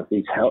difference.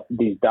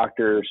 These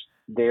doctors,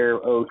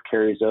 their oath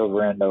carries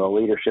over into the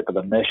leadership of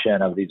the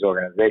mission of these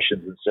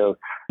organizations, and so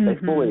they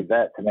fully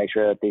vet to make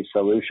sure that these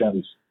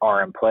solutions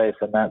are in place,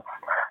 and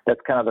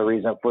that's kind of the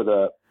reason for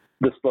the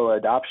slow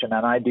adoption.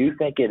 And I do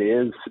think it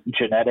is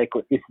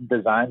it's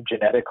designed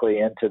genetically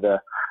into the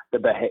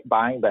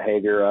buying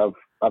behavior of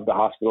the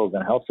hospitals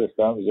and health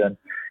systems.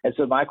 And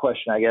so my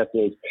question, I guess,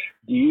 is,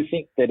 do you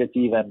think that it's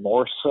even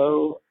more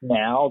so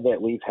now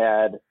that we've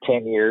had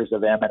 10 years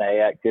of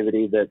M&A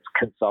activity that's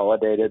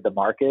consolidated the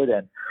market,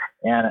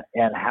 and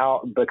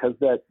how, because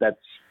that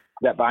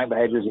buying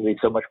behavior is going to be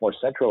so much more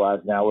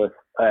centralized now with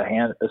a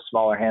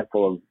smaller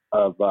handful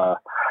of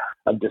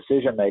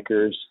decision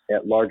makers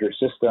at larger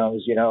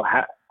systems,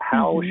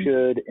 how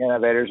should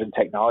innovators and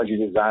technology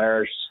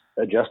designers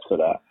adjust for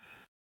that?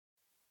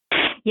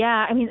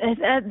 Yeah, I mean,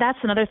 that's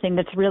another thing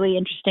that's really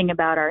interesting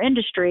about our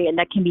industry, and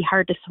that can be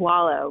hard to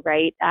swallow,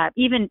 right?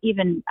 Even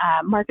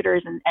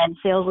marketers and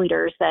sales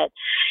leaders that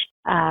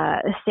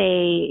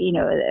say,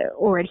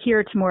 or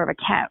adhere to more of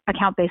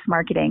account-based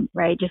marketing,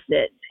 right? Just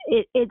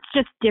it's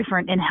just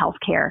different in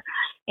healthcare.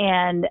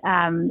 And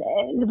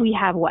we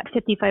have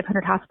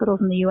 5,500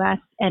 hospitals in the U.S.,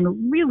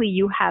 and really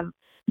you have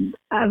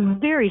a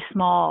very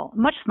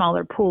much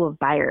smaller pool of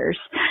buyers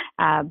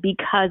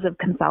because of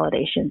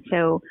consolidation.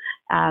 So,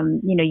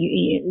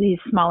 these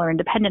smaller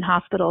independent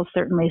hospitals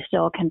certainly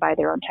still can buy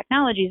their own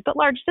technologies, but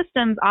large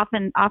systems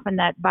often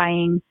that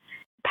buying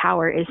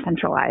power is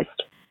centralized.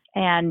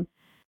 And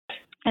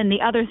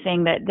the other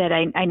thing that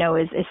I know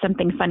is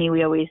something funny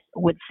we always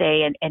would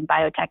say in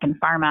biotech and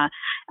pharma,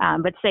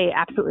 but say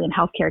absolutely in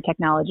healthcare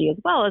technology as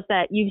well, is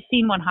that you've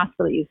seen one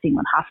hospital,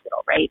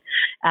 right?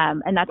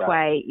 And that's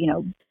why,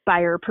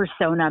 buyer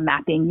persona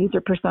mapping, user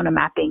persona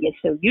mapping is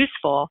so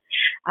useful,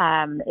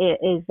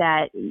 is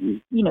that,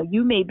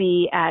 you may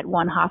be at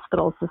one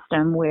hospital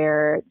system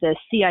where the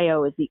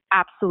CIO is the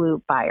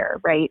absolute buyer,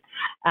 right?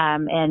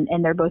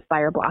 And they're both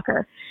buyer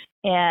blocker.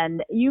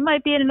 And you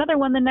might be at another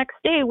one the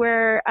next day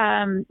where,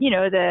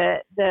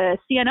 the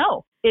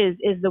CNO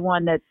is the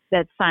one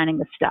that's signing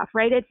the stuff,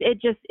 right?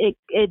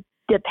 It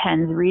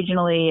depends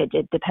regionally.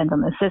 It depends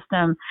on the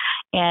system,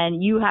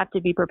 and you have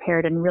to be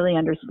prepared and really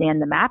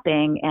understand the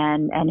mapping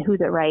and who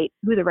the right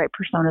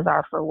personas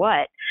are for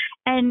what.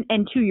 And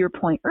to your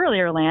point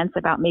earlier, Lance,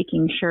 about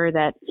making sure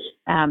that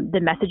the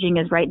messaging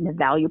is right and the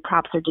value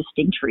props are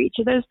distinct for each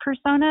of those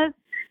personas.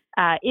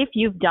 If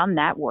you've done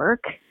that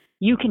work,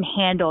 you can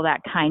handle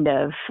that kind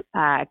of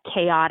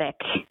chaotic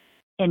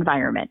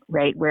environment,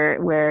 right?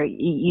 Where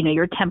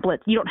your template,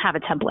 you don't have a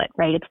template,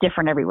 right? It's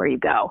different everywhere you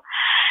go.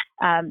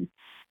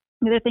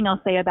 The other thing I'll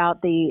say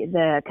about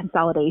the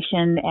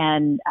consolidation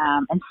and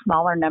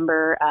smaller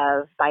number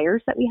of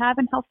buyers that we have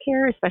in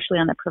healthcare, especially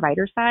on the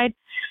provider side,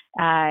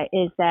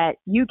 is that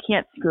you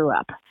can't screw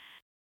up,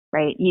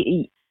 right?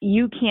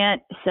 You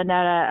can't send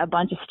out a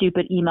bunch of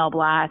stupid email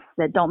blasts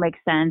that don't make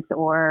sense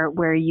or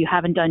where you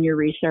haven't done your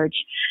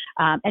research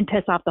and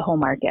piss off the whole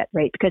market,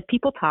 right? Because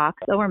people talk.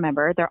 So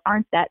remember, there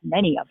aren't that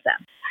many of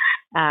them.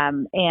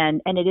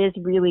 And it is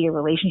really a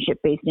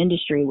relationship-based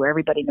industry where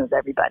everybody knows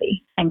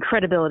everybody, and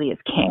credibility is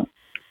king.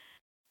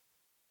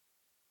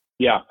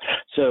 Yeah.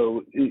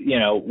 So,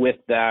 with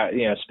that,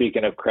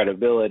 speaking of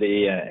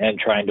credibility and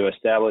trying to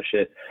establish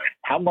it,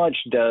 how much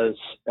does,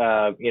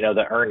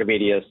 the earned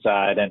media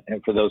side,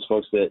 and for those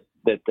folks that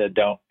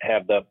don't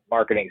have the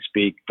marketing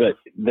speak, but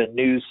the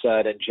news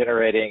side and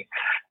generating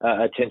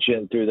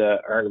attention through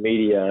the earned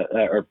media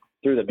or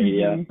through the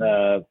media,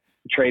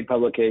 trade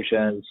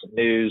publications,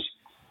 news,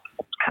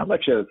 how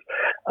much of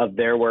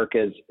their work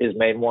is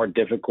made more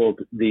difficult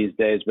these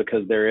days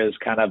because there is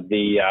kind of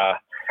the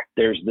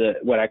there's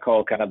what I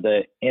call kind of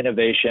the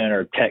innovation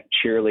or tech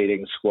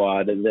cheerleading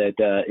squad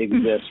that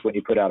exists when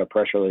you put out a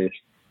press release.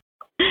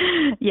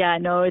 Yeah,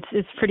 no,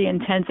 it's pretty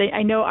intense.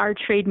 I know our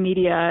trade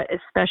media,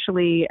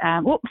 especially.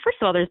 Well, first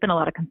of all, there's been a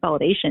lot of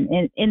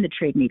consolidation in the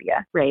trade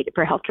media, right,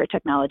 for healthcare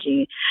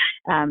technology.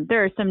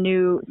 There are some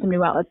new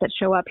outlets that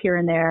show up here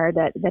and there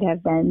that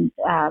have been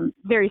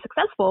very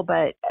successful,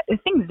 but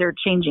things are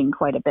changing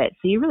quite a bit.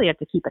 So you really have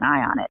to keep an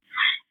eye on it.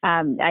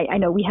 I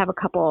know we have a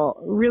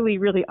couple really,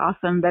 really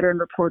awesome veteran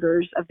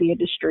reporters of the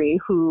industry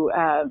who,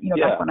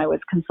 back when I was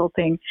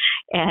consulting,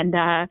 and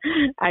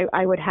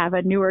I would have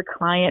a newer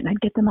client and I'd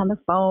get them on the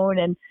phone,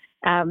 and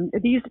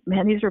these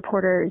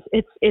reporters,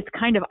 it's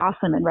kind of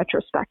awesome in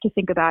retrospect to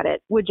think about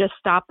it, would just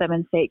stop them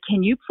and say,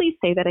 can you please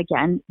say that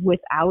again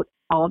without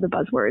all of the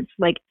buzzwords?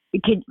 Like,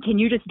 can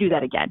you just do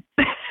that again?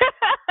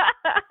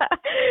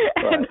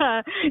 And,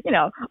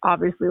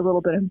 obviously a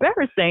little bit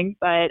embarrassing,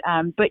 but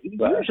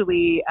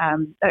usually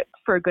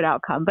for a good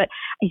outcome. But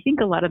I think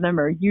a lot of them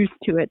are used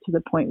to it to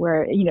the point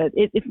where,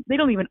 if they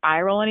don't even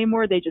eye roll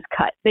anymore, they just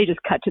cut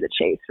to the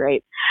chase,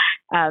 right?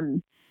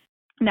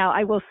 Now,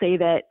 I will say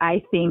that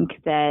I think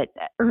that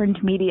earned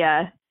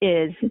media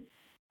is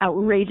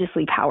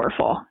outrageously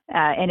powerful,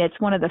 and it's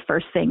one of the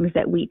first things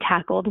that we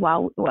tackled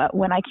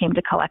when I came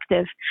to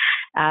Collective,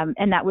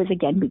 and that was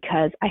again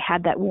because I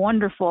had that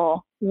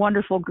wonderful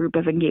group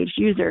of engaged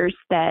users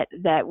that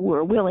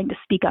were willing to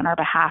speak on our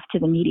behalf to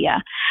the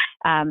media.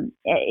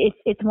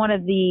 It's one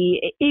of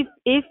the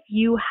if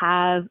you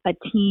have a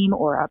team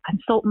or a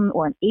consultant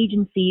or an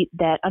agency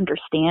that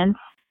understands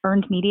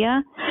earned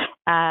media,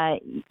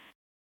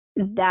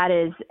 that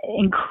is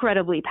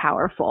incredibly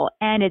powerful,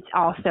 and it's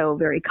also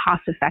very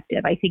cost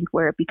effective. I think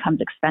where it becomes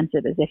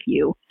expensive is if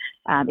you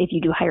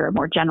do hire a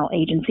more general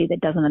agency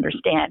that doesn't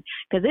understand,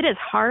 because it is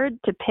hard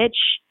to pitch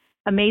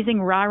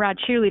amazing rah-rah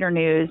cheerleader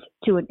news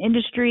to an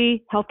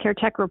industry healthcare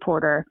tech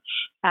reporter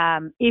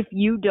if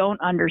you don't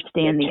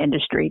understand the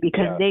industry,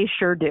 because they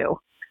sure do.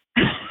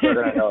 They're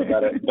going to know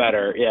about it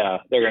better. Yeah,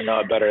 they're going to know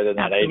it better than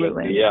that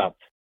Absolutely. agency. Yeah.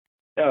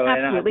 No,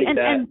 absolutely,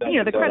 and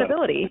the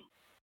credibility.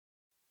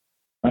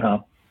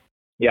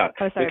 Yeah.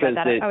 Oh, sorry about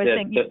that. I was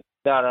saying.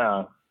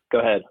 No. Go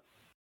ahead.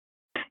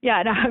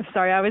 Yeah, no, I'm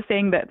sorry. I was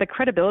saying that the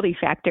credibility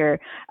factor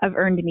of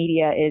earned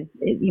media is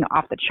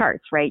off the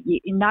charts, right?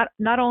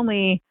 Not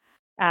only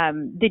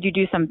did you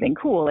do something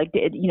cool, like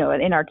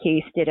in our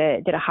case, did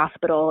a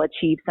hospital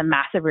achieve some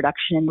massive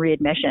reduction in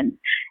readmissions?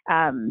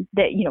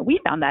 That we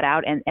found that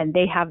out, and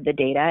they have the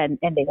data,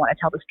 and they want to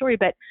tell the story,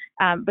 but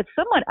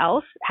someone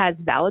else has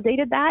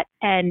validated that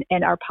and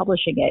are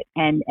publishing it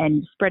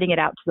and spreading it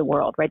out to the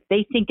world, right?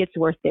 They think it's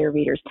worth their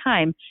readers'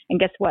 time, and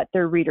guess what?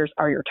 Their readers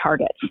are your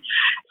targets.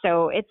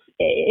 So it's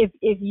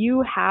if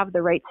you have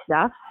the right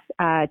stuff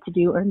to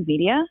do earned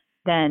media,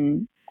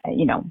 then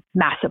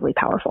massively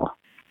powerful.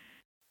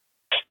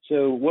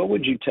 So what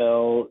would you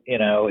tell,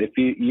 if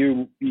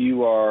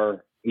you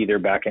are either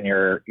back in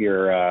your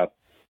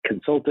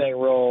consulting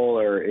role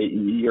or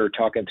you're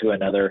talking to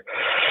another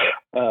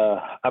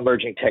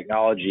emerging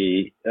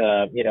technology,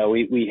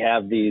 we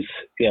have these,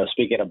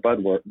 speaking of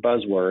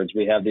buzzwords,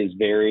 we have these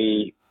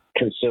very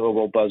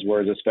consumable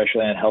buzzwords,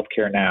 especially in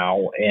healthcare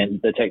now in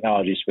the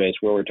technology space,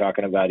 where we're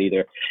talking about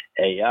either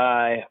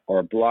AI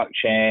or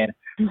blockchain.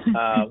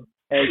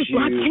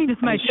 Blockchain is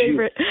my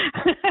favorite.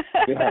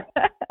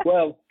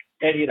 Well,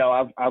 and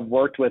I've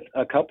worked with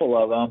a couple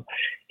of them,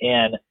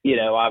 and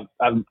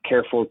I'm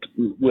careful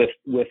with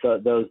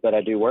those that I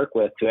do work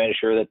with to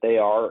ensure that they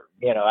are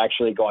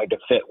actually going to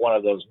fit one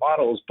of those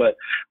models. But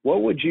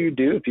what would you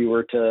do if you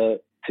were to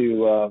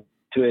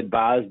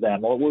advise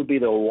them? What would be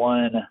the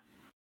one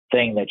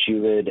thing that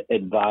you would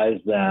advise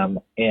them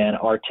in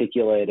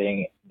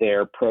articulating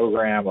their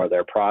program or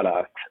their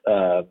product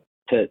to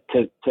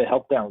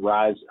help them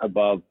rise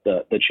above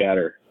the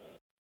chatter?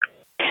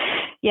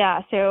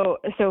 Yeah. So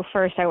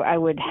first I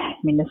would,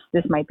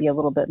 this might be a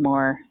little bit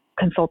more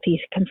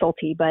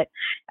consulty, but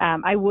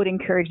I would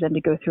encourage them to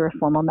go through a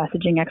formal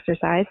messaging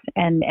exercise.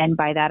 And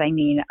by that, I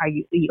mean, are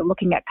you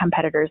looking at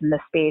competitors in the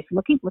space,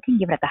 looking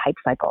even at the hype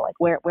cycle, like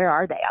where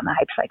are they on the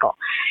hype cycle?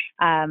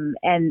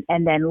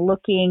 And then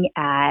looking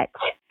at,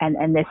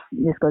 and this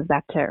goes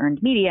back to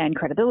earned media and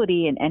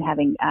credibility and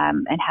having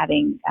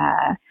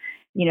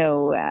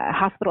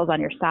hospitals on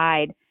your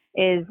side,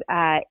 is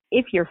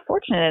if you're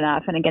fortunate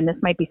enough, and again, this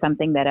might be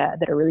something that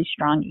a really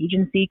strong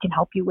agency can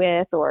help you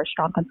with, or a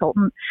strong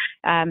consultant,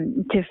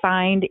 to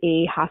find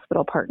a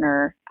hospital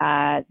partner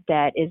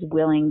that is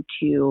willing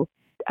to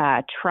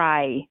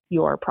try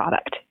your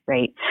product,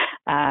 right?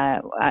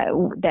 That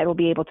will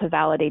be able to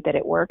validate that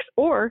it works,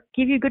 or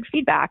give you good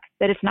feedback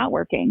that it's not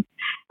working,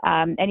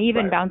 and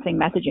even bouncing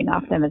messaging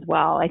off them as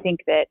well. I think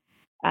that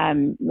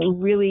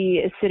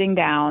really sitting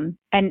down,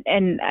 and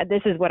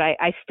this is what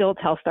I still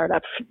tell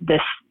startups this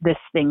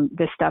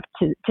stuff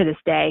to this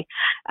day,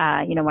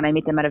 when I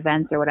meet them at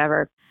events or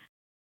whatever.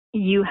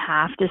 You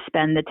have to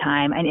spend the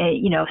time, and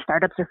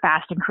startups are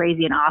fast and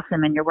crazy and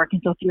awesome, and you're working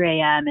till 3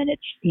 a.m. and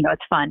it's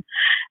fun.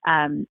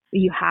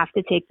 You have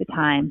to take the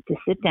time to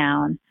sit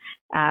down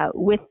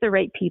with the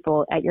right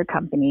people at your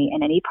company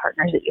and any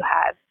partners that you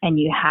have, and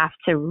you have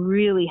to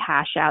really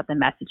hash out the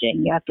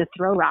messaging. You have to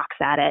throw rocks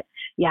at it.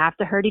 You have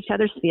to hurt each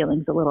other's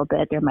feelings a little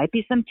bit. There might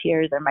be some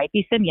tears. There might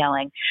be some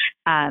yelling,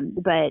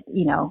 but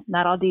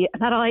not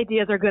all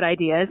ideas are good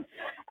ideas.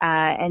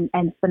 And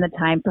spend the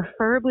time,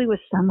 preferably with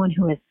someone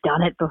who has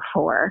done it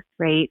before,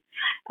 right?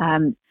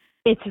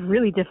 It's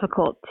really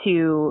difficult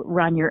to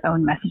run your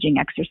own messaging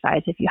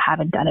exercise if you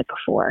haven't done it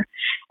before.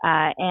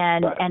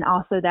 And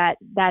also that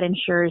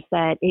ensures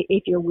that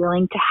if you're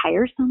willing to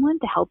hire someone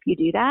to help you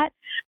do that,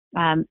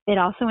 it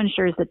also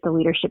ensures that the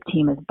leadership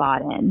team is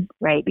bought in,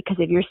 right? Because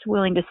if you're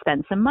willing to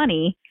spend some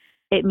money,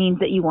 it means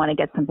that you want to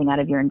get something out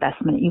of your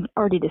investment. You've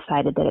already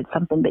decided that it's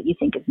something that you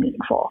think is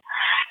meaningful.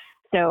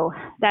 So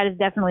that is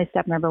definitely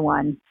step number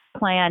one.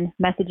 Plan,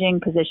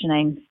 messaging,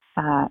 positioning.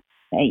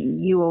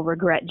 You will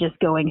regret just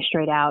going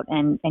straight out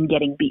and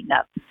getting beaten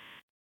up.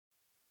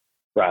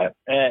 Right.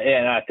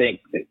 And I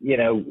think,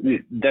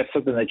 that's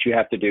something that you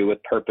have to do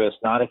with purpose,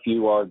 not if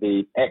you are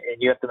and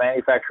you have to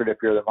manufacture it if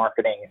you're the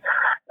marketing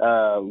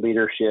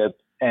leadership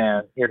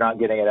and you're not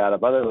getting it out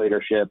of other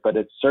leadership, but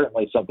it's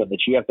certainly something that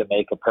you have to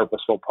make a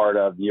purposeful part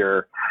of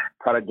your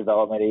product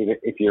development, even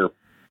if you're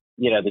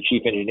the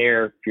chief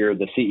engineer, if you're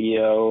the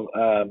CEO,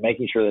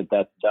 making sure that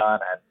that's done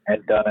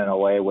and done in a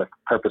way with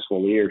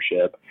purposeful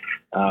leadership,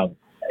 and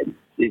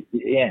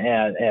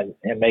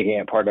making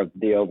it part of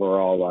the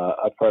overall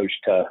approach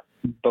to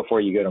before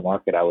you go to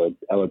market, I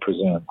would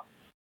presume.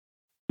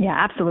 Yeah,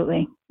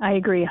 absolutely. I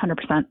agree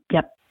 100%.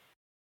 Yep.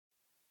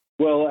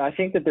 Well, I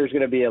think that there's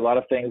going to be a lot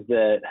of things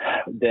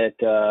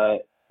that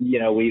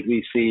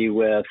we see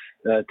with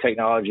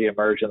technology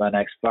emerge in the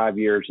next 5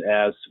 years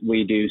as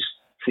we do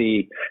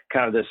see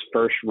kind of this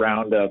first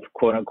round of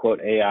quote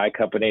unquote AI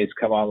companies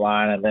come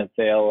online and then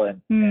fail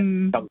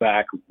and come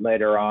back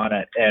later on.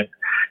 And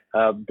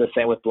the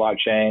same with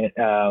blockchain.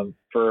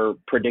 For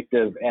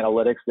predictive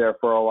analytics there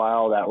for a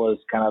while, that was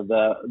kind of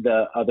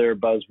the other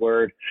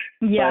buzzword.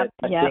 Yeah.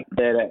 But I think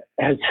that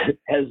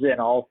as in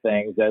all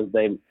things, as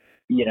they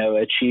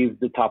achieve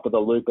the top of the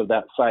loop of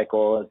that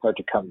cycle and start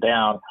to come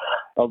down,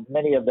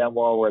 many of them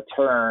will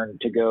return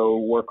to go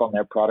work on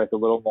their product a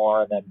little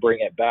more and then bring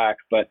it back.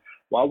 But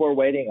while we're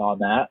waiting on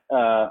that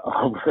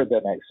over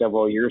the next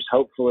several years,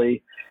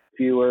 hopefully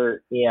the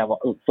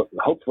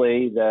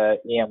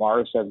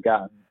EMRs have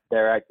gotten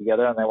their act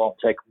together and they won't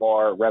take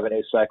more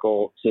revenue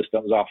cycle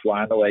systems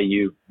offline the way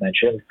you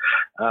mentioned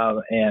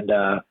and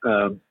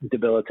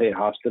debilitate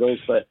hospitals.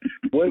 But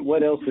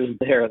what else is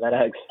there in the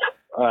next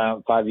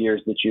 5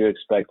 years that you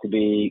expect to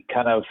be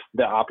kind of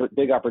the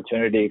big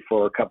opportunity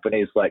for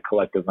companies like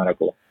Collective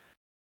Medical?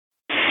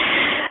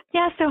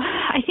 Yeah, so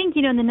I think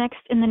in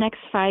the next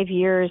 5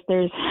 years,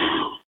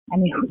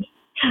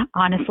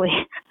 honestly,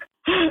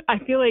 I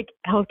feel like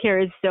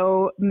healthcare is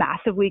so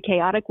massively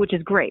chaotic, which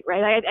is great,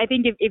 right? I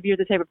think if you're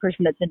the type of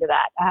person that's into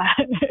that,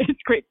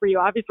 it's great for you.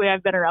 Obviously,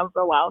 I've been around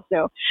for a while,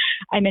 so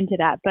I'm into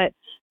that. But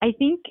I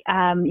think,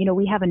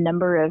 we have a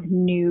number of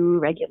new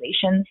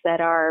regulations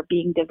that are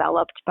being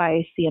developed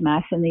by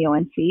CMS and the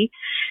ONC.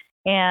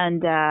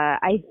 And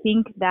I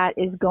think that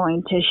is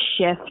going to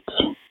shift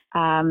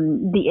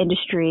the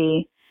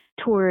industry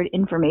toward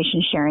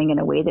information sharing in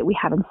a way that we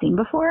haven't seen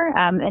before.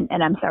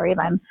 And I'm sorry if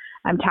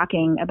I'm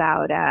talking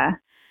about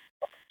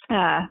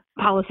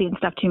policy and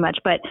stuff too much,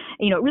 but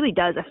it really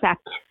does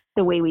affect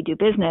the way we do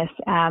business.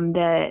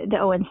 The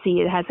ONC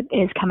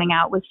is coming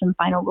out with some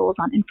final rules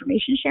on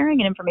information sharing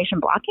and information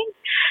blocking.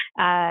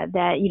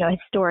 That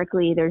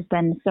historically there's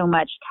been so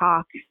much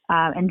talk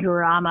and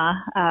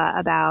drama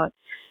about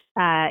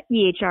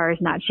EHRs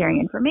not sharing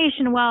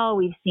information well.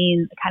 We've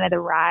seen kind of the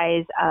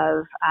rise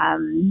of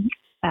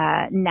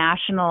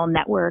national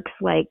networks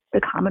like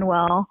the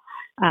Commonwealth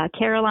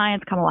Care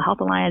Alliance, Commonwealth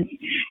Health Alliance,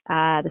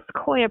 the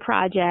Sequoia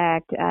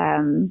Project,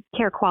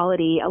 Care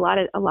Quality. A lot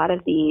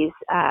of these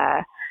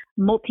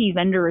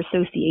multi-vendor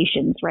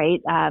associations, right?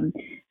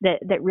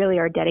 That really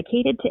are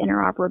dedicated to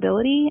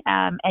interoperability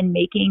and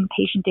making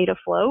patient data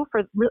flow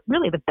for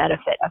really the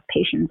benefit of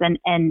patients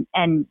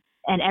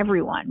and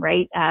everyone,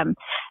 right?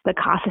 The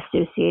costs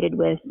associated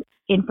with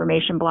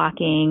information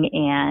blocking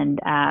and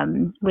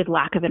with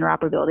lack of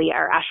interoperability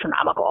are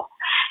astronomical.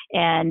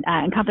 And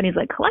companies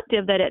like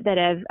Collective that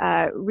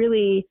have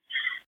really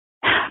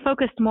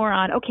focused more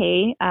on,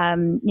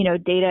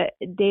 data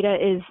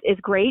is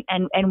great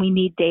and we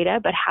need data,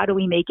 but how do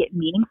we make it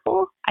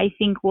meaningful? I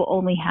think we'll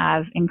only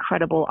have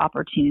incredible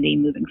opportunity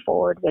moving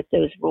forward with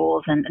those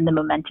rules and the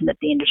momentum that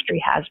the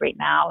industry has right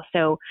now.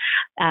 So,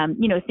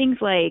 things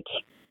like,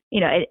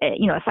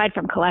 aside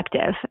from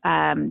Collective,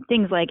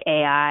 things like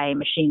AI,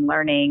 machine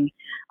learning,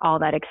 all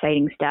that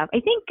exciting stuff. I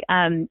think,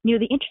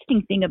 the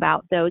interesting thing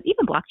about those,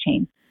 even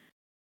blockchain,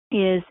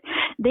 is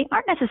they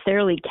aren't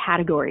necessarily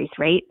categories,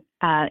 right?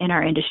 In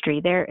our industry,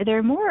 they're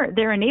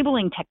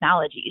enabling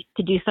technologies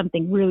to do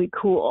something really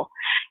cool.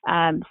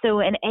 So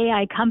an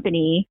AI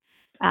company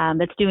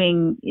that's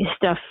doing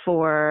stuff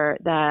for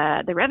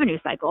the revenue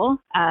cycle.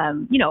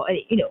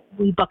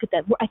 We bucket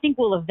that. I think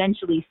we'll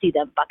eventually see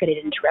them bucketed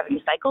into revenue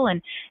cycle,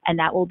 and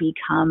that will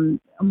become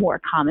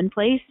more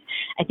commonplace.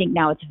 I think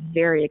now it's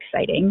very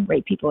exciting,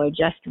 right? People are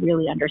just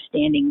really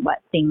understanding what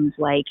things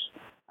like,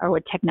 or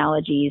what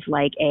technologies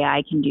like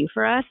AI can do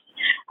for us,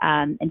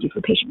 and do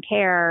for patient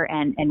care,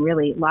 and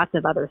really lots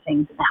of other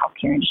things in the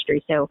healthcare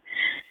industry. So,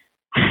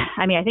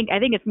 I think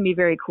it's going to be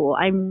very cool.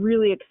 I'm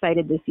really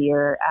excited this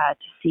year to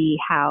see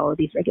how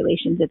these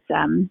regulations, it's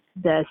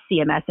the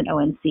CMS and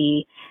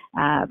ONC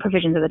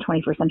provisions of the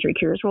 21st Century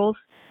Cures rules,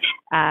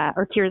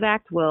 or Cures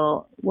Act,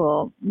 will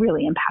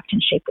really impact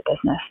and shape the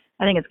business.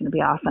 I think it's going to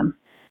be awesome.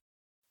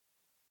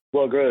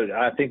 Well, good.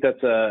 I think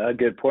that's a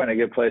good point, a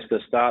good place to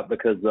stop,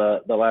 because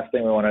the last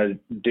thing we want to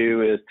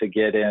do is to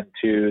get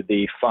into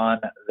the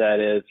fun that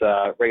is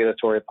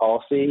regulatory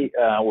policy.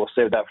 We'll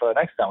save that for the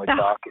next time we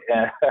talk.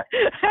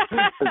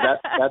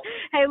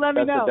 Hey, let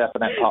me know. That's a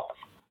definite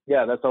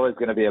yeah, that's always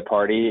going to be a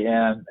party.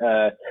 And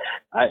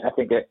I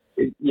think,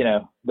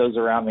 those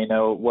around me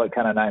know what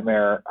kind of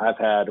nightmare I've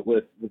had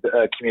with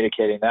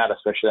communicating that,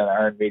 especially on the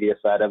earned media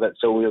side of it.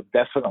 So we'll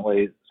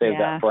definitely save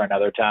that for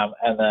another time,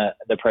 and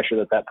the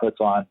pressure that puts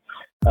on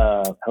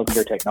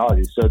healthcare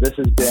technology. So this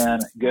has been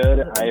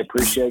good. I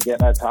appreciate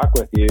getting to talk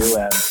with you,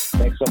 and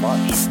thanks so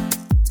much.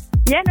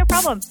 Yeah, no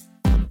problem.